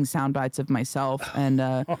song using sound bites of myself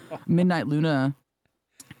and Midnight Luna.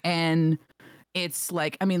 And it's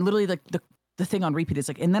like, I mean, literally like the thing on repeat is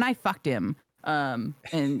like, and then I fucked him.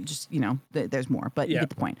 And just, you know, there's more, but you get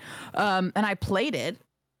the point. And I played it.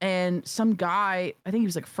 And some guy, I think he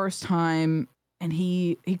was like first time, and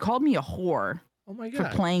he called me a whore. Oh my God.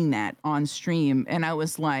 For playing that on stream. And I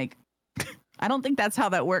was like, I don't think that's how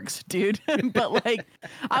that works, dude. But like,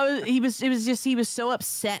 he was so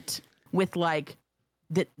upset with like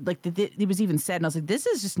that, like it was even said. And I was like, this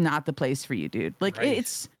is just not the place for you, dude. Like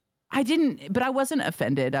but I wasn't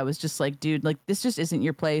offended. I was just like, dude, like this just isn't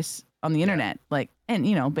your place on the internet. Like, and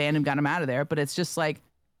you know, banned him, got him out of there. But it's just like,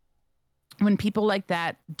 when people like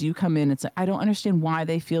that do come in, it's like, I don't understand why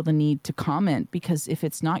they feel the need to comment, because if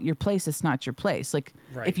it's not your place, it's not your place. Like,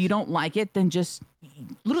 if you don't like it, then just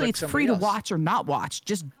literally it's free to watch or not watch.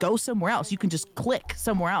 Just go somewhere else. You can just click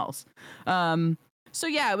somewhere else. So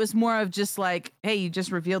yeah, it was more of just like, hey, you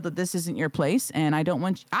just revealed that this isn't your place, and I don't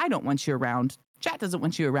want you around. Chat doesn't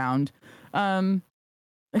want you around.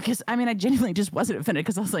 Because I mean, I genuinely just wasn't offended,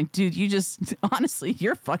 because I was like, dude, you just honestly,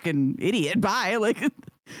 you're a fucking idiot. Bye. Like,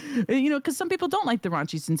 you know, because some people don't like the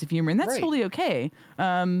raunchy sense of humor, and that's totally okay.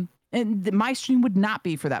 And my stream would not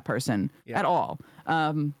be for that person at all.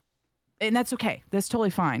 And that's okay. That's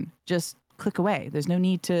totally fine. Just click away. There's no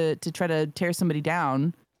need to try to tear somebody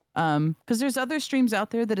down. Because there's other streams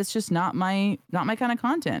out there that it's just not my kind of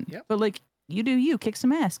content. Yep. But like, you do you, kick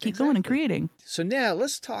some ass, keep going and creating. So now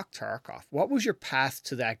let's talk Tarkov. What was your path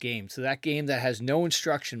to that game that has no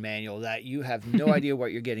instruction manual, that you have no idea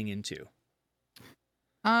what you're getting into?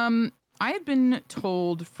 I had been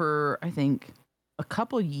told for, I think, a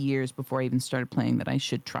couple years before I even started playing that I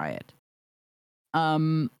should try it.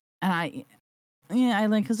 And I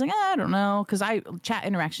was like, I don't know, because chat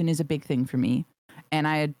interaction is a big thing for me. And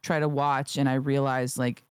I had tried to watch, and I realized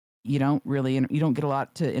like, you don't get a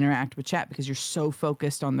lot to interact with chat because you're so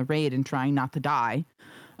focused on the raid and trying not to die.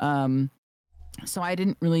 So I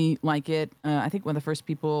didn't really like it. I think one of the first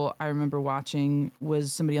people I remember watching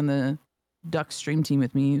was somebody on the Duck stream team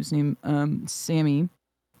with me. His name Sammy,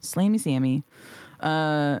 Slammy Sammy.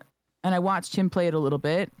 And I watched him play it a little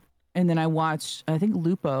bit, and then I watched, I think,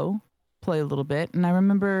 Lupo play a little bit, and I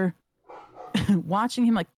remember watching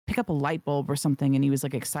him like pick up a light bulb or something, and he was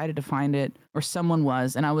like excited to find it, or someone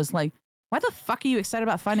was, and I was like, why the fuck are you excited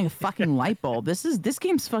about finding a fucking light bulb? This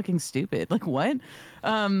game's fucking stupid. Like, what?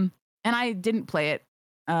 And I didn't play it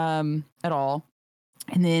at all.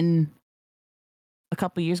 And then a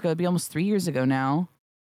couple years ago, it'd be almost 3 years ago now,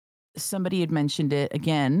 somebody had mentioned it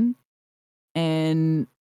again, and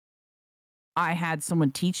I had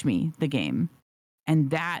someone teach me the game. And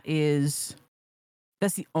that's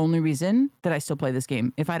the only reason that I still play this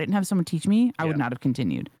game. If I didn't have someone teach me, I would not have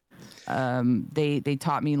continued. They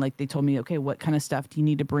taught me, like, they told me, okay, what kind of stuff do you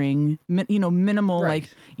need to bring? Minimal, Right. like,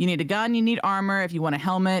 you need a gun, you need armor. If you want a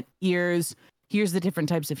helmet, ears, here's the different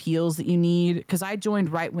types of heals that you need. Because I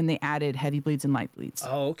joined right when they added heavy bleeds and light bleeds.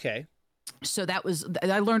 Oh, okay. So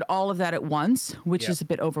I learned all of that at once, which is a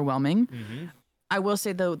bit overwhelming. Mm-hmm. I will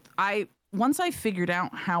say, though, once I figured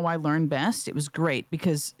out how I learned best, it was great,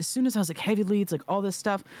 because as soon as I was like heavy leads, like all this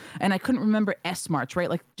stuff, and I couldn't remember S march, right?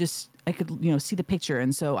 Like, just I could see the picture,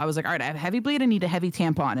 and so I was like, all right, I have heavy bleed, I need a heavy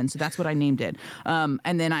tampon, and so that's what I named it. And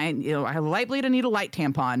then I have a light bleed, I need a light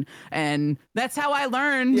tampon, and that's how I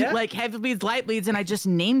learned like heavy bleeds, light bleeds, and I just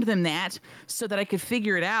named them that so that I could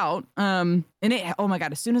figure it out. And oh my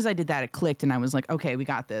god, as soon as I did that, it clicked, and I was like, okay, we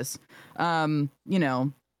got this. But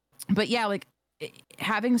yeah, like,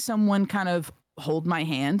 having someone kind of hold my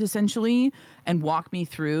hand essentially and walk me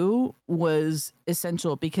through was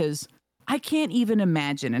essential, because I can't even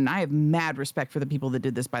imagine, and I have mad respect for the people that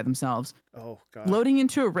did this by themselves. Oh god. Loading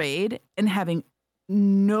into a raid and having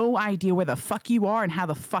no idea where the fuck you are and how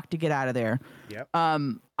the fuck to get out of there. Yep.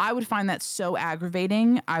 I would find that so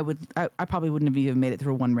aggravating. I probably wouldn't have even made it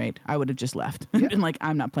through one raid. I would have just left and been like,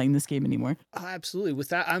 I'm not playing this game anymore. Oh, absolutely.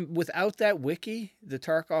 Without that wiki, the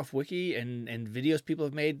Tarkov wiki and videos people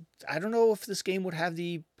have made, I don't know if this game would have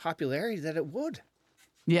the popularity that it would.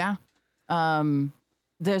 Yeah.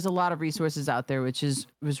 There's a lot of resources out there, which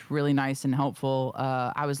was really nice and helpful.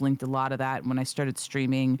 I was linked a lot of that when I started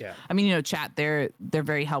streaming. Yeah. I mean, chat, they're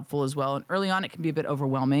very helpful as well. And early on, it can be a bit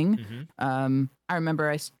overwhelming. Mm-hmm. I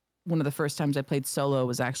remember one of the first times I played solo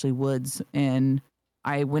was actually Woods, and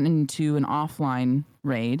I went into an offline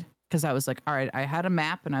raid because I was like, all right, I had a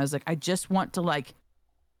map, and I was like, I just want to like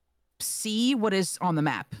see what is on the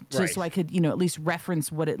map, so I could at least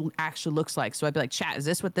reference what it actually looks like. So I'd be like, chat, is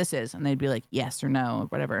this what this is? And they'd be like, yes or no or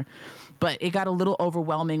whatever. But it got a little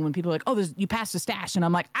overwhelming when people were like, oh, you passed a stash, and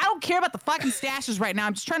I'm like, I don't care about the fucking stashes right now.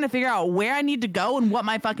 I'm just trying to figure out where I need to go and what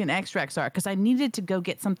my fucking extracts are, because I needed to go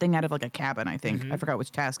get something out of like a cabin, I think. I forgot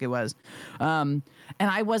which task it was. And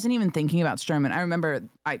I wasn't even thinking about Sturman. I remember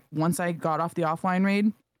once I got off the offline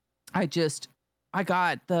raid, I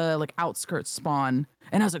got the like outskirts spawn,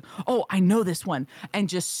 and I was like, oh, I know this one, and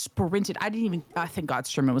just sprinted. I thank God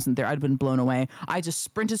Sherman wasn't there. I'd been blown away. I just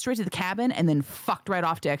sprinted straight to the cabin and then fucked right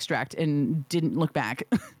off to extract and didn't look back.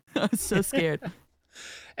 I was so scared.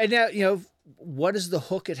 And now, what is the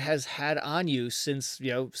hook it has had on you since,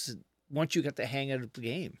 once you got the hang of the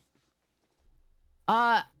game?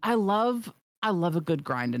 I love a good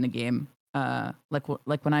grind in a game.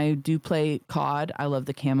 Like when I do play COD, I love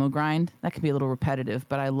the camo grind. That can be a little repetitive,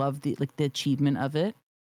 but I love the achievement of it.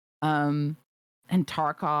 And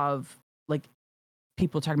Tarkov, like,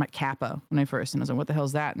 people talking about Kappa when I first, and I was like, what the hell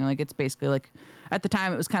is that? And they're like, it's basically like, at the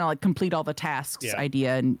time it was kind of like complete all the tasks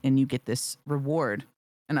idea, and you get this reward.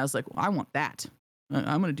 And I was like, well, I want that.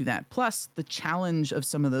 I'm going to do that. Plus the challenge of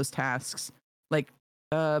some of those tasks, like,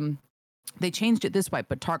 they changed it this way,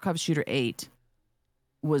 but Tarkov Shooter 8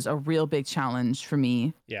 was a real big challenge for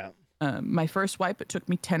me. Yeah. My first wipe, it took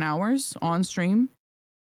me 10 hours on stream.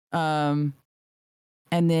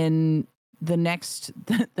 And then the next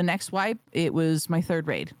wipe, it was my third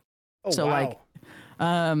raid. Oh, so wow.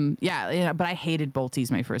 But I hated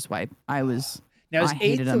bolties my first wipe. Now is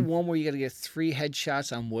 8 the one where you got to get 3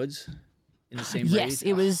 headshots on Woods in the same raid? Yes,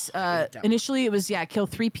 it was initially it was kill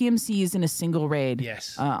 3 PMCs in a single raid.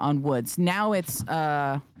 Yes. On Woods. Now it's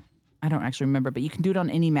I don't actually remember, but you can do it on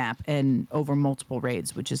any map and over multiple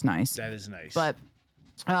raids, which is nice. That is nice. But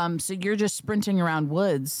so you're just sprinting around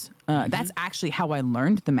Woods. That's actually how I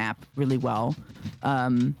learned the map really well.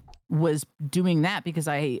 Was doing that because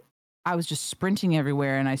I was just sprinting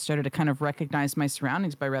everywhere, and I started to kind of recognize my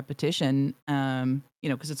surroundings by repetition.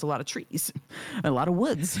 Because it's a lot of trees, a lot of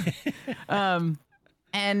woods,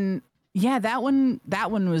 and. Yeah, that one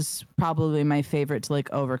was probably my favorite to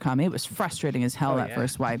like overcome. It was frustrating as hell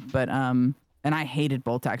first wipe, but and I hated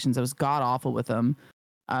bolt actions. I was god awful with them.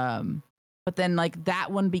 But then like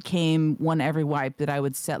that one became one every wipe that I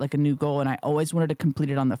would set like a new goal, and I always wanted to complete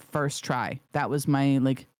it on the first try. That was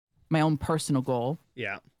my own personal goal.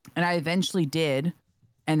 Yeah. And I eventually did,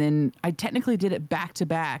 and then I technically did it back to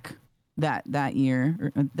back that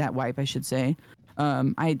year, or that wipe I should say.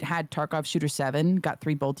 I had Tarkov Shooter 7, got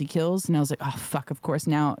 3 bolty kills, and I was like, oh fuck, of course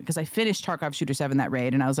now, because I finished Tarkov Shooter 7 that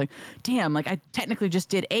raid, and I was like, damn, like I technically just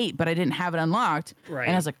did 8, but I didn't have it unlocked. Right.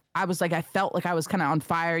 And I was like, I felt like I was kind of on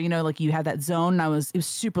fire, you know, like you had that zone, and it was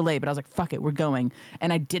super late, but I was like, fuck it, we're going.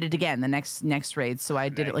 And I did it again the next raid, so I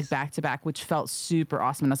did it like back to back, which felt super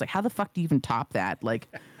awesome. And I was like, how the fuck do you even top that? Like,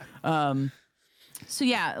 so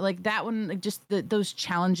yeah, like that one, like just those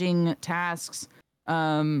challenging tasks.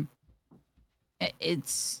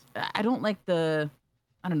 It's I don't like I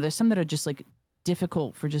don't know. There's some that are just like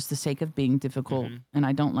difficult for just the sake of being difficult, and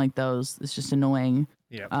I don't like those. It's just annoying.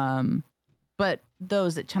 Yeah. But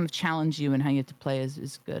those that kind of challenge you and how you have to play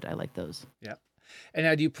is good. I like those. Yeah. And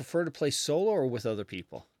now, do you prefer to play solo or with other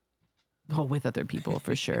people? Oh, with other people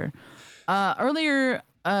for sure. Earlier,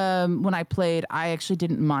 when I played, I actually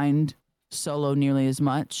didn't mind solo nearly as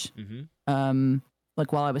much.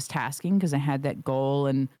 Like while I was tasking, because I had that goal,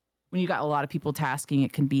 and when you got a lot of people tasking,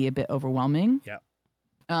 it can be a bit overwhelming. Yeah.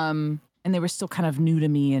 And they were still kind of new to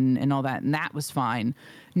me and all that, and that was fine.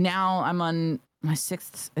 Now I'm on my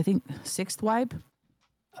sixth wipe.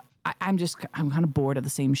 I'm kind of bored of the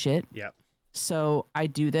same shit. Yeah. So I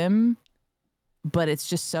do them, but it's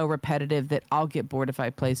just so repetitive that I'll get bored if I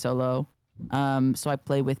play solo. So I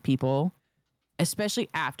play with people, especially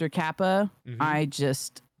after Kappa.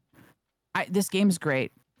 This game's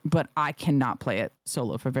great, but I cannot play it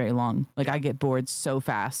solo for very long. Like I get bored so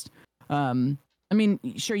fast. I mean,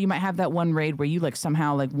 sure, you might have that one raid where you like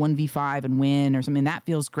somehow like 1v5 and win or something. That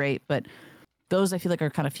feels great, but those I feel like are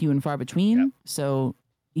kind of few and far between. Yep. So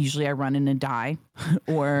usually I run in and die,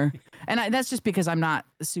 that's just because I'm not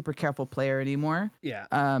a super careful player anymore.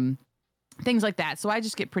 Yeah. Things like that. So I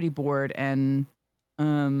just get pretty bored, and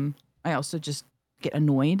I also just get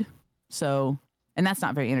annoyed. So, and that's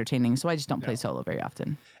not very entertaining. So I just don't play solo very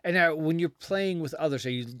often. And now, when you're playing with others, do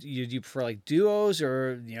you prefer like duos,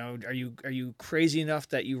 or are you crazy enough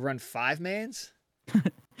that you run 5-mans?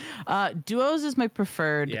 Duos is my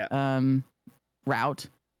preferred route,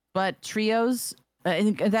 but trios. I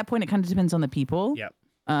think at that point it kind of depends on the people. Yep.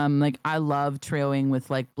 Like I love trioing with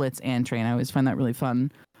like Blitz and Train. I always find that really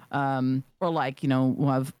fun. Or like we'll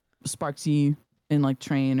have Sparksy and like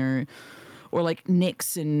Train, or like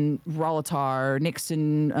Nyx and Rolatar, Nyx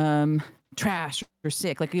and Trash or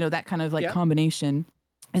Sick. Like that kind of like combination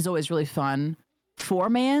is always really fun.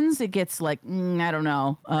 4-mans, it gets like I don't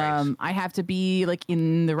know. Right. I have to be like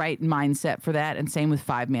in the right mindset for that, and same with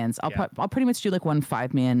 5-mans. I'll pretty much do like one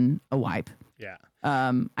 5-man a wipe. Yeah.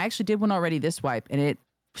 I actually did one already this wipe, and it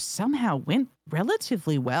somehow went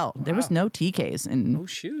relatively well. Wow. There was no TKs, and oh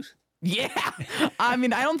shoot. Yeah. I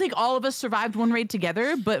mean, I don't think all of us survived one raid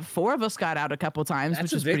together, but 4 of us got out a couple times,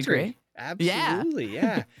 which was pretty great. Absolutely,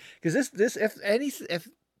 yeah. Because this if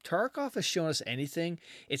Tarkov has shown us anything,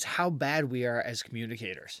 it's how bad we are as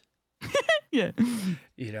communicators. Yeah.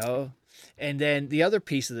 And then the other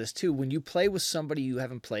piece of this too, when you play with somebody you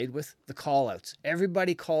haven't played with, the call outs.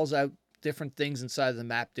 Everybody calls out different things inside of the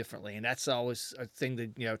map differently, and that's always a thing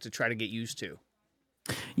that to try to get used to.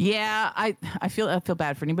 Yeah, I feel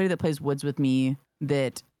bad for anybody that plays woods with me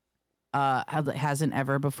that hasn't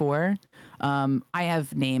ever before. I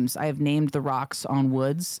have names. I have named the rocks on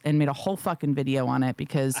woods and made a whole fucking video on it,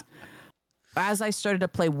 because as I started to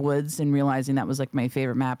play woods and realizing that was like my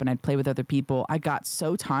favorite map and I'd play with other people, I got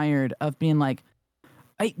so tired of being like,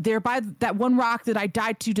 they're by that one rock that I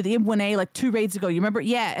died to the M1A like 2 raids ago. You remember?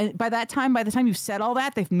 Yeah. And by the time you've said all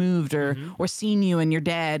that, they've moved or seen you and you're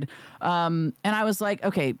dead. And I was like,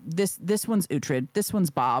 okay, this one's Uhtred. This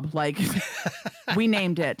one's Bob. Like we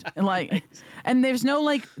named it. And there's no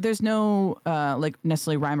like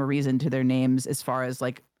necessarily rhyme or reason to their names as far as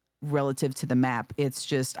like relative to the map. It's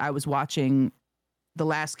just, I was watching The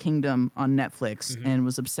Last Kingdom on Netflix and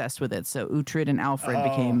was obsessed with it. So Uhtred and Alfred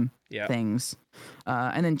became things.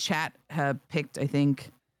 And then chat have picked, I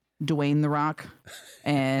think, Dwayne the Rock.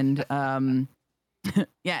 And and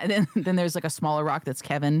then there's like a smaller rock that's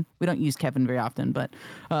Kevin. We don't use Kevin very often, but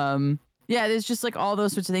there's just like all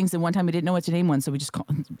those sorts of things. And one time we didn't know what to name one, so we just called,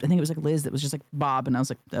 I think it was like Liz that was just like Bob, and I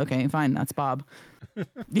was like, okay, fine, that's Bob.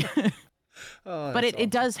 But it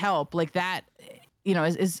does help, like that.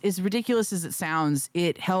 As ridiculous as it sounds,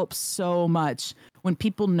 it helps so much when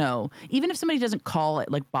people know, even if somebody doesn't call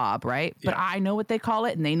it like Bob, right? Yeah. But I know what they call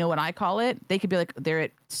it and they know what I call it. They could be like, they're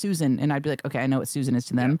at Susan, and I'd be like, okay, I know what Susan is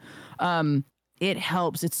to them. Yeah. It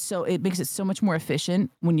helps. It makes it so much more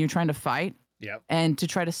efficient when you're trying to fight and to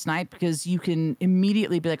try to snipe, because you can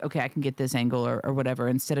immediately be like, okay, I can get this angle or whatever,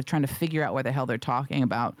 instead of trying to figure out what the hell they're talking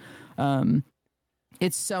about.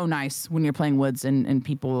 It's so nice when you're playing woods and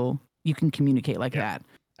people, you can communicate like that.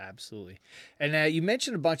 Absolutely. And you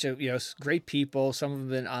mentioned a bunch of, great people. Some of them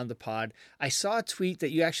been on the pod. I saw a tweet that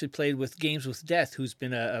you actually played with Games with Death, who's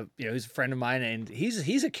been who's a friend of mine, and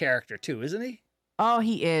he's a character too, isn't he? Oh,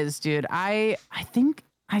 he is, dude. I think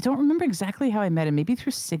I don't remember exactly how I met him. Maybe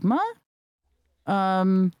through Sigma.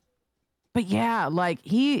 But yeah, like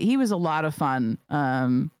he was a lot of fun.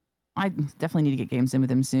 I definitely need to get games in with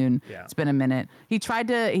him soon. Yeah. It's been a minute. He tried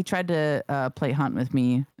to play Hunt with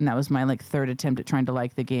me, and that was my like third attempt at trying to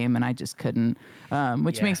like the game, and I just couldn't.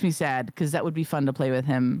 Which makes me sad because that would be fun to play with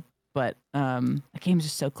him. But the game's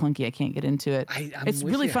just so clunky, I can't get into it. It's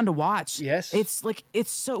really fun to watch. Yes.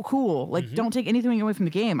 It's so cool. Like, don't take anything away from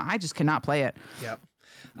the game. I just cannot play it. Yep.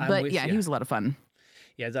 But yeah, he was a lot of fun.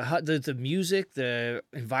 Yeah, the music, the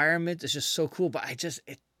environment is just so cool. But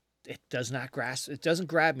it does not grasp. It doesn't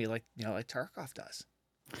grab me like like Tarkov does.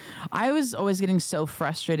 I was always getting so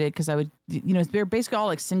frustrated because I would, they're basically all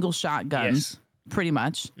like single shot guns, pretty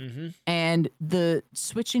much. And the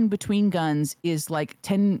switching between guns is like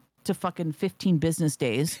 10 to fucking 15 business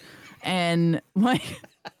days. And like,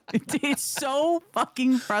 it's so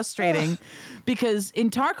fucking frustrating because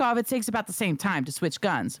in Tarkov, it takes about the same time to switch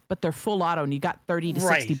guns, but they're full auto and you got 30 to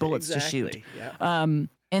 60 bullets to shoot. Yeah.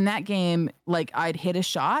 In that game, like I'd hit a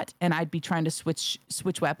shot and I'd be trying to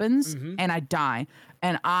switch weapons and I'd die.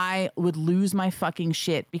 And I would lose my fucking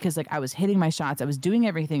shit because like I was hitting my shots. I was doing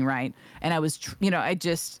everything right. And I was, I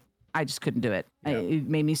just couldn't do it. Yep. It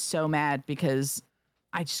made me so mad because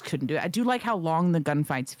I just couldn't do it. I do like how long the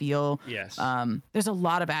gunfights feel. Yes. There's a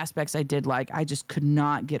lot of aspects I did like. I just could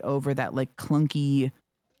not get over that like clunky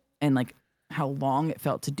and like how long it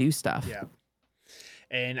felt to do stuff. Yeah.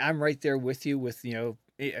 And I'm right there with you with,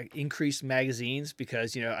 increased magazines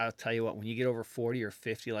because, I'll tell you what, when you get over 40 or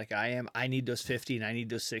 50 like I am, I need those 50 and I need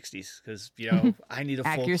those 60s because, I need a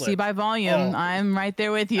full accuracy clip. by volume. Oh. I'm right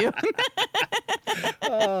there with you.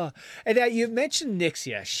 And now you mentioned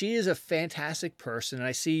Nixia. She is a fantastic person, and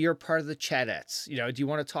I see you're part of the chatettes. Do you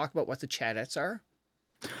want to talk about what the chatettes are?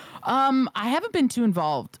 I haven't been too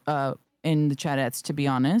involved in the chatettes, to be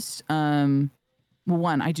honest. Well,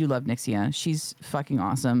 one, I do love Nixia. She's fucking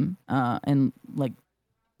awesome. And like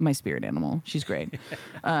my spirit animal. She's great.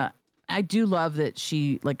 I do love that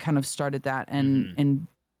she like kind of started that and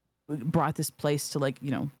brought this place to like,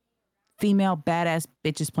 female badass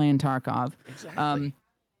bitches playing Tarkov. Exactly.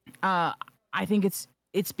 I think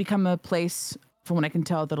it's become a place, from what I can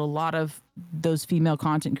tell, that a lot of those female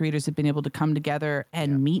content creators have been able to come together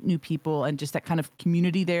and meet new people and just that kind of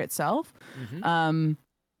community there itself. And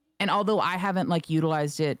although I haven't like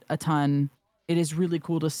utilized it a ton, it is really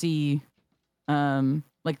cool to see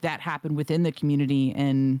like that happen within the community.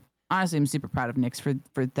 And honestly, I'm super proud of Nyx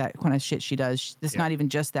for that kind of shit she does. It's not even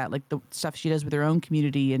just that, like the stuff she does with her own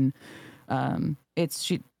community, and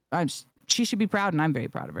she should be proud, and I'm very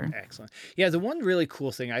proud of her. Excellent. Yeah, the one really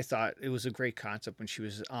cool thing I thought it was a great concept when she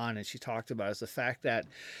was on and she talked about is the fact that,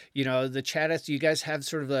 the chatettes, you guys have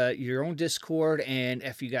sort of your own Discord, and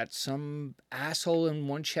if you got some asshole in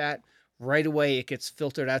one chat, right away it gets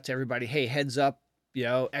filtered out to everybody. Hey, heads up,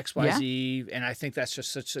 XYZ, and I think that's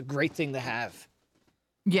just such a great thing to have.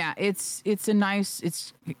 Yeah, it's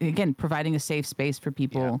again providing a safe space for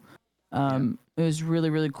people. It was really,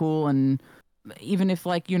 really cool, and even if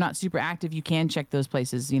like you're not super active, you can check those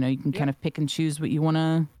places. You can kind of pick and choose what you want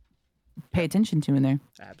to pay attention to in there.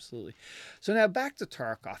 Absolutely. So now back to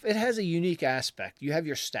Tarkov. It has a unique aspect. You have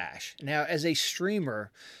your stash. Now, as a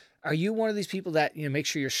streamer, are you one of these people that make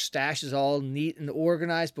sure your stash is all neat and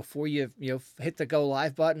organized before you hit the go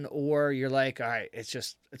live button, or you're like, all right,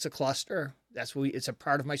 it's a cluster. It's a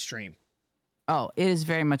part of my stream. Oh, it is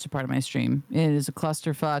very much a part of my stream. It is a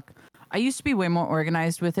clusterfuck. I used to be way more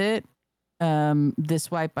organized with it.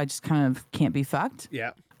 This wipe, I just kind of can't be fucked.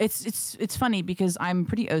 Yeah. It's funny because I'm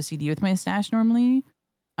pretty OCD with my stash normally.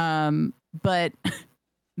 But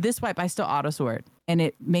this wipe, I still auto sort, and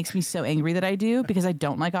it makes me so angry that I do because I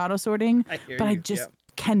don't like auto sorting, but I just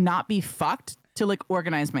cannot be fucked to like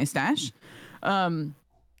organize my stash.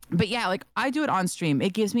 But yeah, like I do it on stream.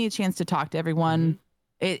 It gives me a chance to talk to everyone.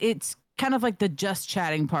 It's kind of like the just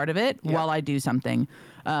chatting part of it while I do something.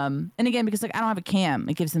 And again, because like I don't have a cam,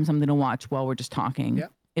 it gives them something to watch while we're just talking.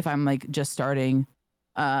 If I'm like just starting,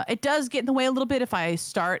 it does get in the way a little bit if I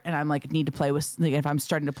start and I'm like need to play with, like, if I'm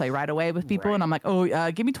starting to play right away with people and I'm like,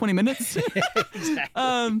 oh, give me 20 minutes.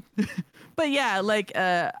 Exactly. But yeah, like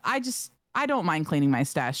I don't mind cleaning my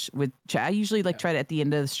stash with chat. I usually like try to at the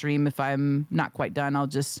end of the stream, if I'm not quite done, I'll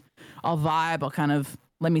vibe. I'll kind of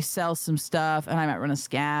let me sell some stuff, and I might run a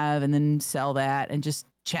scav and then sell that and just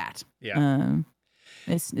chat.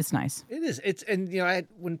 It's nice. It is. It's and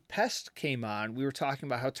when Pest came on, we were talking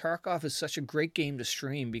about how Tarkov is such a great game to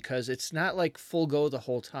stream because it's not like full go the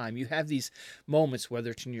whole time. You have these moments,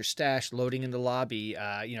 whether it's in your stash, loading in the lobby,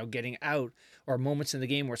 getting out, or moments in the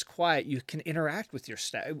game where it's quiet. You can interact with your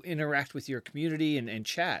interact with your community and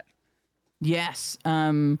chat. Yes.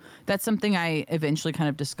 That's something I eventually kind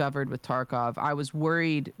of discovered with Tarkov. I was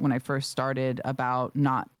worried when I first started about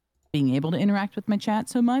not being able to interact with my chat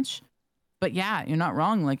so much. But yeah, you're not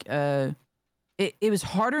wrong. Like, it was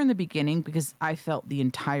harder in the beginning because I felt the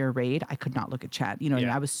entire raid. I could not look at chat.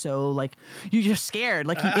 I was so like, you're just scared.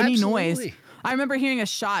 Like any noise. I remember hearing a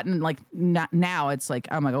shot and like now it's like,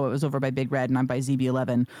 oh my God, it was over by Big Red and I'm by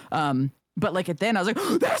ZB11. But like then I was like,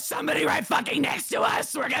 oh, there's somebody right fucking next to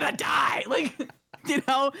us. We're gonna die. Like,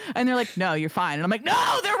 and they're like, no, you're fine. And I'm like,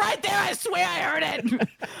 no, they're right there. I swear I heard it.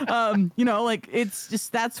 Like it's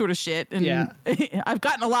just that sort of shit. And I've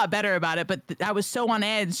gotten a lot better about it, but I was so on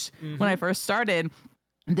edge when I first started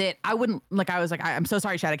that I wouldn't I was like, I'm so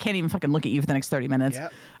sorry, Chad. I can't even fucking look at you for the next 30 minutes.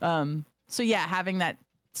 So yeah, having that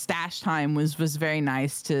stash time was very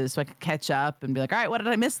nice so I could catch up and be like, all right, what did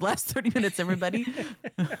I miss the last 30 minutes, everybody?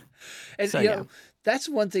 And so, that's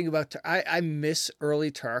one thing about I miss early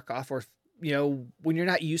Tarkov, or when you're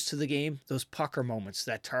not used to the game, those pucker moments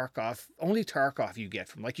that only Tarkov you get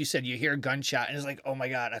from, like you said, you hear a gunshot and it's like, oh my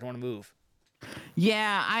God, I don't want to move.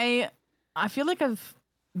 Yeah, I feel like I've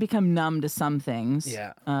become numb to some things.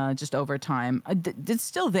 Just over time. It's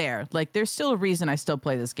still there. Like there's still a reason I still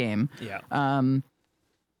play this game.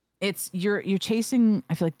 It's you're chasing,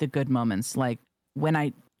 I feel like, the good moments, like when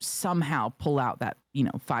I somehow pull out that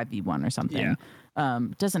 5v1 or something.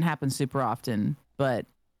 Doesn't happen super often, but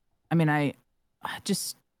I mean, I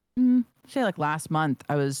just say like last month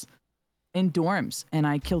I was in dorms and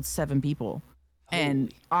I killed 7 people.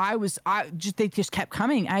 And they just kept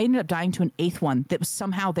coming. I ended up dying to an 8th one that was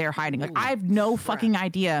somehow there hiding. Like I have no fucking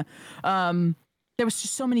idea. There was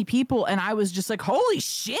just so many people, and I was just like, holy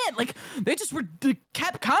shit. Like they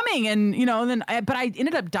kept coming, and but I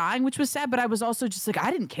ended up dying, which was sad, but I was also just like,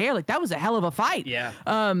 I didn't care. Like that was a hell of a fight.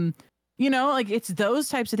 Like it's those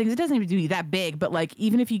types of things. It doesn't even be that big, but like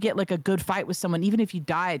even if you get like a good fight with someone, even if you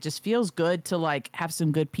die, it just feels good to like have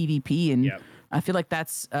some good PvP. And I feel like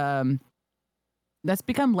that's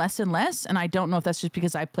become less and less. And I don't know if that's just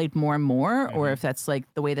because I played more and more, or if that's like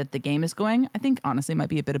the way that the game is going. I think honestly it might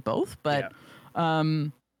be a bit of both, but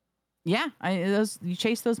you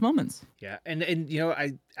chase those moments. And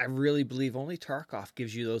I really believe only Tarkov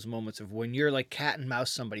gives you those moments of when you're like cat and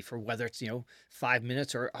mouse somebody for whether it's 5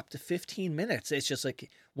 minutes or up to 15 minutes. It's just like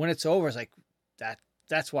when it's over, it's like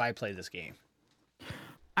that's why I play this game.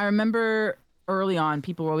 I remember early on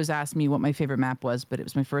people always asked me what my favorite map was, but it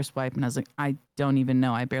was my first wipe and I was like, I don't even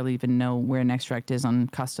know. I barely even know where an extract is on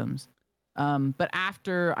customs. But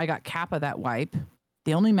after I got Kappa that wipe,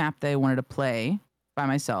 the only map that I wanted to play by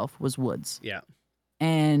myself was Woods.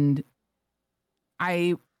 And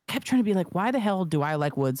I kept trying to be like, why the hell do I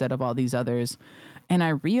like Woods out of all these others? And I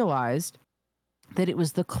realized that it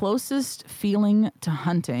was the closest feeling to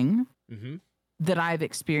hunting that I've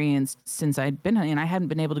experienced since I'd been hunting. And I hadn't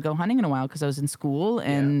been able to go hunting in a while because I was in school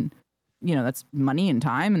and, that's money and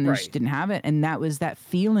time, and then just didn't have it. And that was that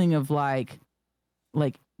feeling of like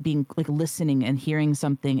being like listening and hearing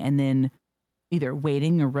something and then either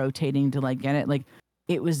waiting or rotating to like get it. Like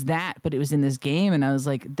it was that, but it was in this game. And I was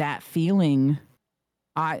like, that feeling,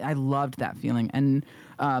 I loved that feeling. And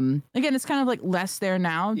again, it's kind of like less there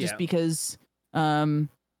now just because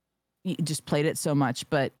you just played it so much.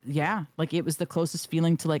 But yeah, like it was the closest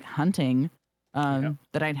feeling to like hunting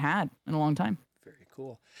that I'd had in a long time. Very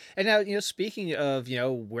cool. And now, speaking of,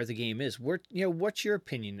 where the game is, what's your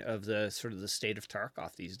opinion of the sort of the state of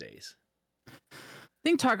Tarkov these days? I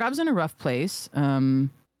think Tarkov's in a rough place.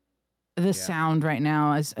 The sound right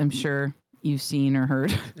now, as I'm sure you've seen or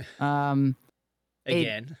heard.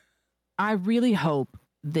 Again. I really hope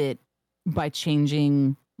that by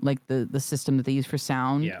changing like the system that they use for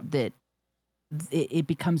sound, that it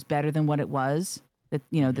becomes better than what it was. That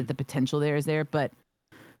that the potential there is there, but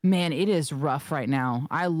man, it is rough right now.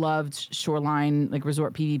 I loved Shoreline, like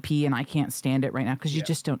Resort PvP, and I can't stand it right now because you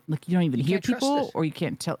just don't you don't even hear people, or you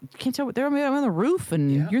can't tell what they're on the roof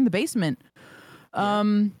and you're in the basement.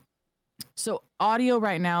 So audio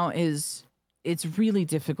right now it's really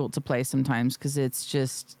difficult to play sometimes because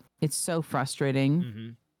it's so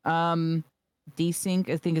frustrating. Desync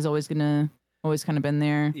I think is always kind of been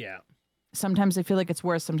there. Sometimes I feel like it's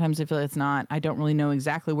worse. Sometimes I feel like it's not. I don't really know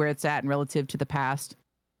exactly where it's at relative to the past.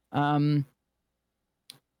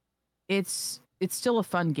 It's still a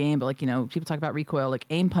fun game, but like people talk about recoil. Like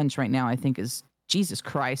aim punch right now, I think is Jesus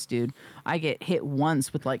Christ, dude. I get hit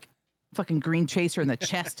once with like fucking green chaser in the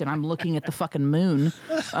chest and I'm looking at the fucking moon.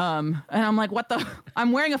 And I'm like, what the?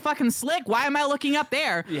 I'm wearing a fucking slick. Why am I looking up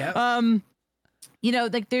there? Yeah. You know,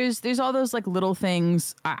 like there's all those like little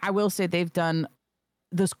things. I will say they've done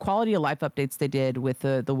those quality of life updates they did with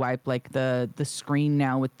the wipe, like the screen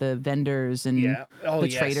now with the vendors and Yeah. Oh, the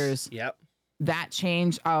yes. traders. Yep. That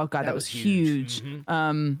changed. Oh god, that was huge.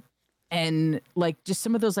 Mm-hmm. And like just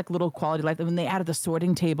some of those like little quality life. When they added the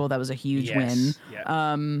sorting table, that was a huge win.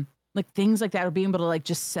 Yeah. Like things like that, or being able to like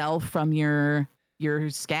just sell from your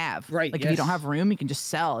scav. Right. Like if you don't have room, you can just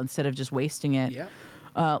sell instead of just wasting it. Yeah.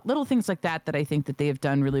 Little things like that I think that they have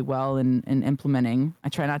done really well in implementing. I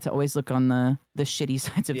try not to always look on the shitty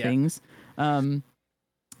sides of things. But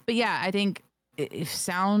yeah, I think if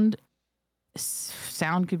sound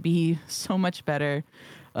could be so much better.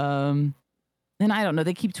 And I don't know,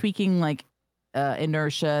 they keep tweaking like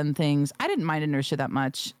inertia and things. I didn't mind inertia that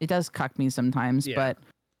much. It does cuck me sometimes, but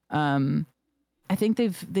I think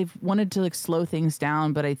they've wanted to like slow things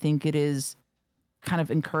down, but I think it is kind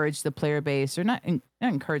of encouraged the player base, or not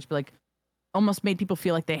encouraged, but like almost made people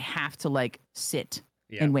feel like they have to like sit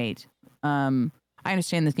and wait. I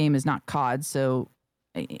understand this game is not COD, so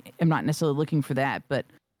I'm not necessarily looking for that, but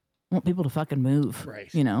I want people to fucking move.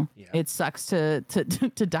 Right. You know, it sucks to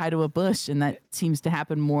die to a bush, and that seems to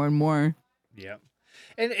happen more and more. Yeah.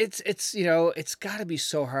 And it's you know, it's got to be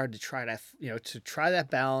so hard to try that, you know, to try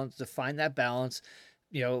that balance, to find that balance,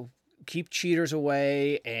 you know, keep cheaters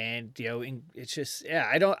away, and you know, it's just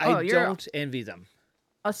I don't envy them.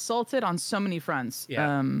 Assaulted on so many fronts.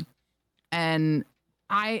 Yeah. And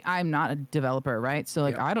I'm not a developer, right? So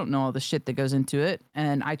like I don't know all the shit that goes into it,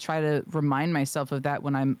 and I try to remind myself of that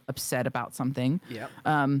when I'm upset about something. Yeah.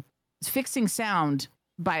 Fixing sound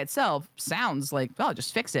by itself sounds like, oh,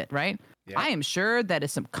 just fix it, right? Yeah. I am sure that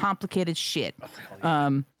is some complicated shit.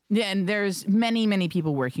 Oh, and there's many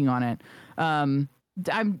people working on it.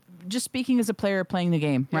 I'm just speaking as a player playing the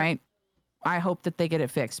game, right? I hope that they get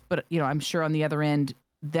it fixed, but you know, I'm sure on the other end,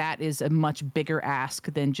 that is a much bigger ask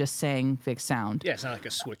than just saying fix sound. Yeah, it's not like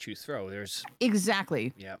a switch you throw. There's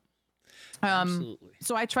exactly. Yeah. Absolutely.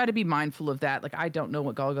 So I try to be mindful of that. Like I don't know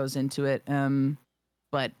what all goes into it,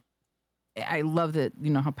 but I love that, you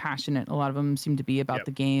know, how passionate a lot of them seem to be about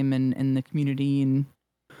the game and the community, and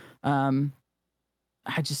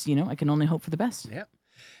I just, you know, I can only hope for the best. Yeah.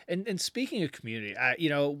 And speaking of community, you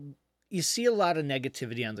know, you see a lot of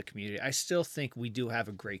negativity on the community. I still think we do have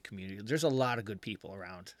a great community. There's a lot of good people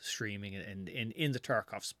around streaming and in the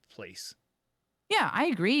Tarkov's place. Yeah, I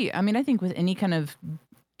agree. I mean, I think with any kind of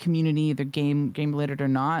community, either game related or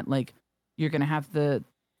not, like you're going to have the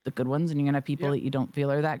good ones, and you're going to have people that you don't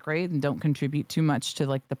feel are that great and don't contribute too much to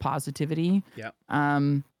like the positivity. Yeah.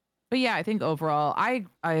 But yeah, I think overall I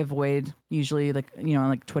avoid usually like, you know,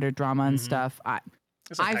 like Twitter drama and stuff. I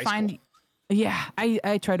find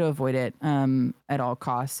I try to avoid it at all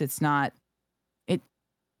costs. It's not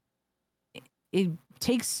it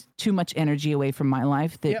takes too much energy away from my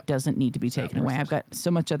life that doesn't need to be taken away. I've got so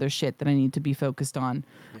much other shit that I need to be focused on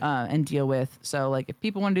and deal with. So like if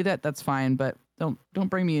people want to do that, that's fine, but don't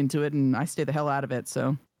bring me into it, and I stay the hell out of it.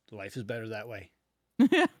 So life is better that way.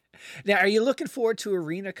 Now, are you looking forward to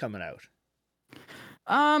Arena coming out?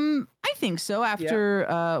 I think so.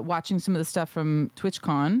 After watching some of the stuff from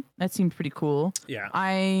TwitchCon, that seemed pretty cool. Yeah.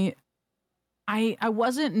 I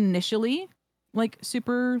wasn't initially like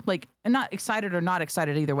super like not excited or not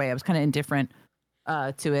excited either way. I was kind of indifferent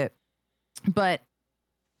to it, but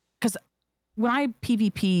because when I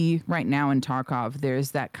PvP right now in Tarkov,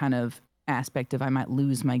 there's that kind of aspect of I might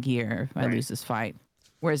lose my gear if I lose this fight,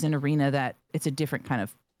 whereas in Arena that it's a different kind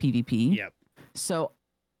of PvP. Yep. So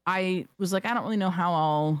I was like, I don't really know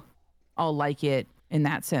how I'll like it in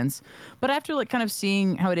that sense. But after like kind of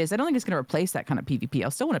seeing how it is, I don't think it's going to replace that kind of PvP.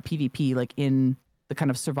 I'll still want a PvP like in the kind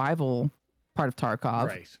of survival part of Tarkov.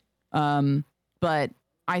 Right. But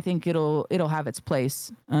I think it'll have its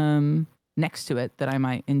place next to it that I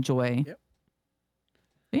might enjoy. Yep.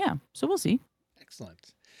 But yeah, so we'll see.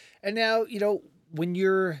 Excellent. And now, you know, when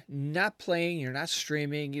you're not playing, you're not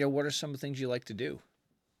streaming, you know, what are some of the things you like to do?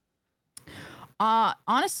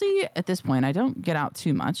 Honestly, at this point, I don't get out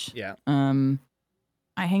too much. Yeah.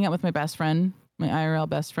 I hang out with my best friend, my IRL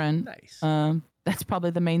best friend. Nice. That's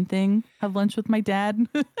probably the main thing. Have lunch with my dad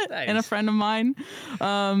and a friend of mine.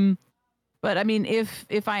 But I mean,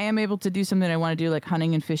 if I am able to do something I want to do, like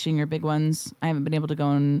hunting and fishing are big ones. I haven't been able to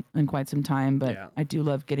go in quite some time, but I do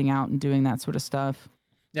love getting out and doing that sort of stuff.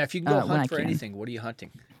 Now, if you can go hunt for anything, what are you hunting?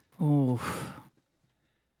 Oh,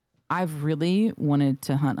 I've really wanted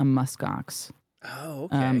to hunt a muskox. Oh,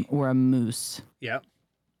 okay. Or a moose. Yep.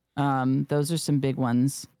 Those are some big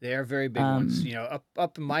ones. They are very big ones. You know,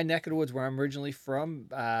 up in my neck of the woods where I'm originally from,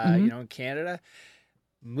 Mhm. you know, in Canada,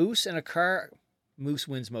 moose in a car, moose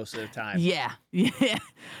wins most of the time. Yeah, yeah.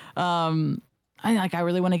 I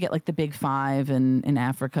really want to get like the big five in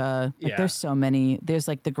Africa. Like, Yeah. there's so many. There's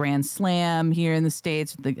like the Grand Slam here in the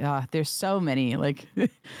States. There's so many. Like,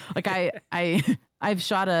 like I've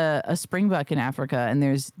shot a springbuck in Africa, and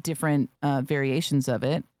there's different variations of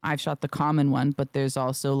it. I've shot the common one, but there's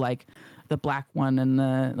also like the black one, and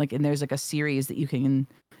there's like a series that you can,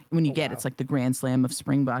 when you Oh, get, wow. it's like the Grand Slam of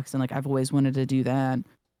springbucks, and like I've always wanted to do that.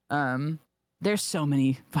 There's so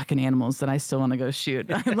many fucking animals that I still want to go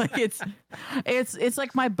shoot. I'm like, it's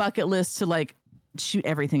like my bucket list to like shoot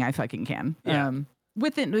everything I fucking can. Yeah.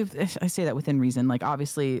 I say that within reason. Like,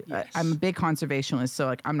 obviously, Yes. I'm a big conservationist, so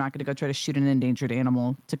like I'm not going to go try to shoot an endangered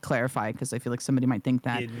animal, to clarify, because I feel like somebody might think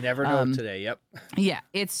that. You never know today. Yep. Yeah,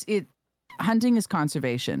 hunting is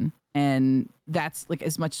conservation, and that's like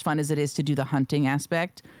as much fun as it is to do the hunting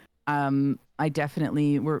aspect. I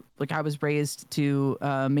definitely I was raised to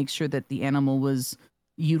make sure that the animal was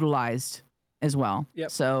utilized as well.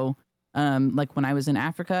 Yep. So like when I was in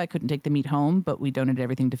Africa, I couldn't take the meat home, but we donated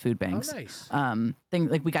everything to food banks. Oh, nice.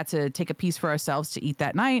 Like we got to take a piece for ourselves to eat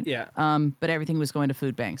that night. Yeah. But everything was going to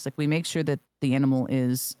food banks. Like, we make sure that the animal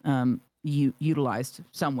is utilized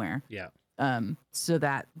somewhere. Yeah. So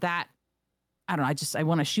that I don't know. I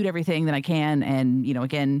want to shoot everything that I can, and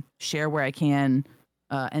again, share where I can,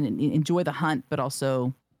 and enjoy the hunt, but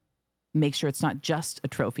also make sure it's not just a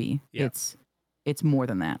trophy. Yeah. It's more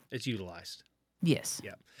than that. It's utilized. Yes.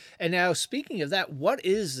 Yeah. And now, speaking of that, what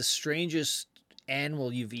is the strangest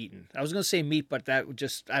animal you've eaten? I was going to say meat, but that would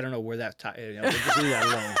just, I don't know where that, we'll just leave that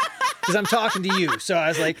alone. Because I'm talking to you. So I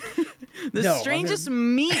was like, The strangest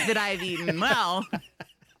meat that I've eaten. Well,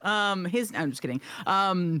 I'm just kidding.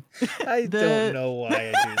 I don't know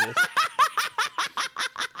why I do this.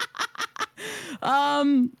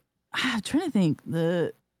 I'm trying to think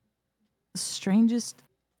the strangest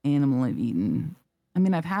animal I've eaten. I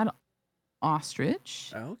mean, I've had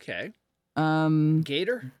ostrich. Okay. Um,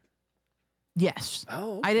 Gator? yes.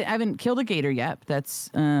 Oh. I haven't killed a gator yet.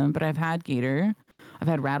 But I've had gator. I've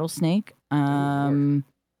had rattlesnake.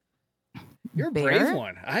 You're a bear. brave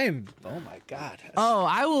one. Oh my God.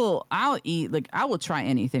 I'll eat, like, I will try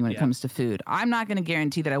anything when it comes to food. I'm not going to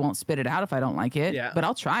guarantee that I won't spit it out if I don't like it, Yeah. but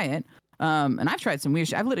I'll try it. And I've tried some weird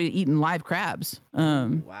shit. I've literally eaten live crabs.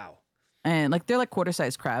 Wow. And like, they're like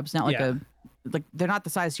quarter-sized crabs, not like they're not the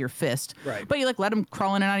size of your fist. Right. But you like let them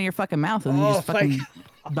crawl in and out of your fucking mouth, and then you just fucking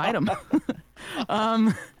bite them.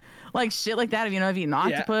 Like shit like that. I've eaten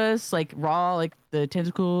octopus, like raw, like the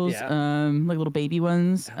tentacles, like little baby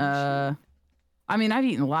ones. I mean, I've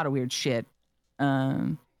eaten a lot of weird shit.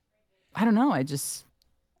 I don't know. It's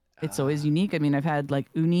always unique. I mean, I've had like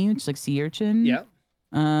uni, which is like sea urchin. Yeah.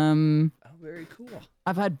 Oh, very cool.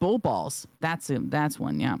 I've had bull balls. That's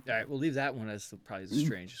one. Yeah. All right, we'll leave that one as probably the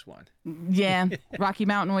strangest one. Yeah. Rocky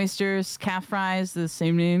Mountain oysters, calf fries, the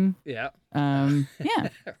same name. Yeah. Yeah.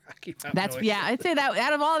 Rocky Mountain oysters. I'd say that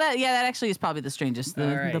out of all that, that actually is probably the strangest.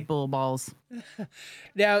 The bull balls.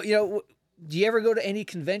 Now, do you ever go to any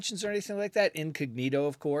conventions or anything like that? Incognito,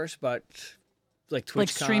 of course, but like TwitchCon, like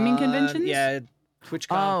streaming conventions? Yeah,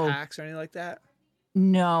 TwitchCon packs or anything like that?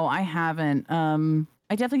 No, I haven't.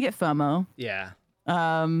 I definitely get FOMO. Yeah.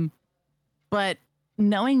 But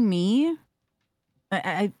knowing me,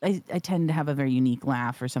 I tend to have a very unique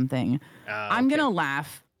laugh or something. I'm gonna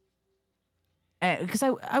laugh because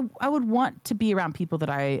I would want to be around people that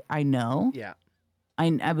I know. Yeah.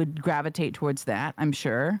 I would gravitate towards that, I'm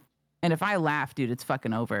sure. And if I laugh, dude, it's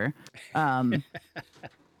fucking over. And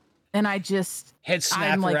I just head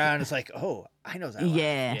snap around. It's like, oh, I know that.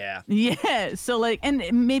 Yeah. Yeah. So like, and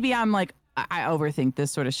maybe I'm like, I overthink this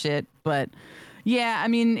sort of shit, but yeah, I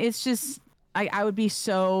mean, it's just, I would be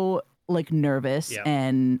so like nervous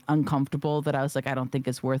and uncomfortable that I was like, I don't think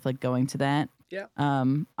it's worth like going to that. Yeah.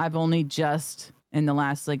 I've only just in the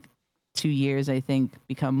last like 2 years, I think,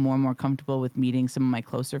 become more and more comfortable with meeting some of my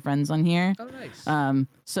closer friends on here. Oh, nice.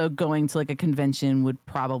 So going to like a convention would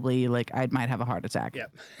probably like, I might have a heart attack.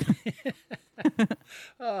 Yep.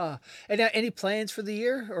 And now, any plans for the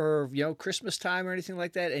year or, Christmas time or anything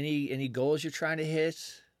like that? Any goals you're trying to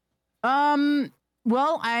hit?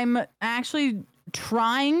 Well, I'm actually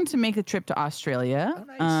trying to make a trip to Australia. Oh,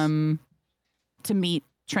 nice. To meet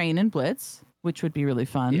Train and Blitz, which would be really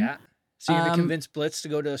fun. Yeah. So you're going to convince Blitz to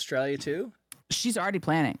go to Australia too? She's already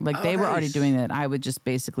planning. Like they were already doing that. I would just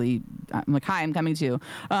basically, I'm like, hi, I'm coming too.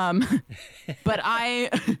 But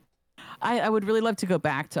I would really love to go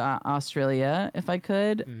back to Australia if I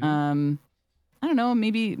could. Mm-hmm. I don't know,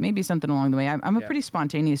 maybe something along the way. I'm a Yeah. pretty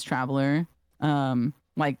spontaneous traveler.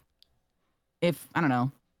 Like if I don't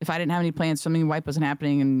know, if I didn't have any plans, something wipe wasn't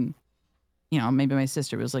happening, and maybe my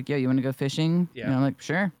sister was like, "Yo, you want to go fishing?" Yeah. I'm like,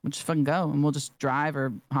 "Sure, we'll just fucking go, and we'll just drive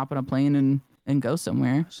or hop on a plane and go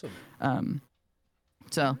somewhere." Awesome.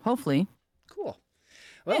 So hopefully, Cool.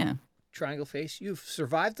 Well, yeah. TriangleFace, you've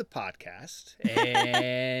survived the podcast,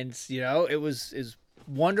 and it was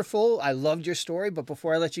wonderful. I loved your story, but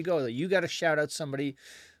before I let you go, you got to shout out somebody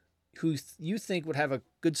who you think would have a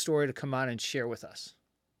good story to come on and share with us.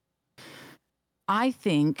 I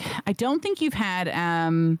don't think you've had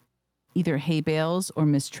either Hay Bales or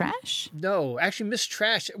Miss Trash. No, actually, Miss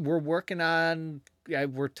Trash, we're working on.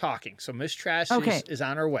 We're talking, so Miss Trash is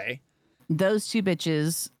on her way. Those two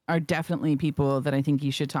bitches are definitely people that I think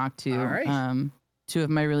you should talk to. All right. Two of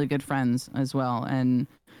my really good friends as well, and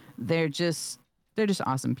they're just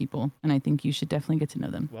awesome people, and I think you should definitely get to know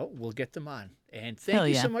them. Well, we'll get them on, and thank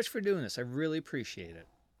you so much for doing this. I really appreciate it.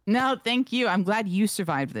 No, thank you. I'm glad you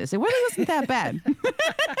survived this. It really wasn't that bad.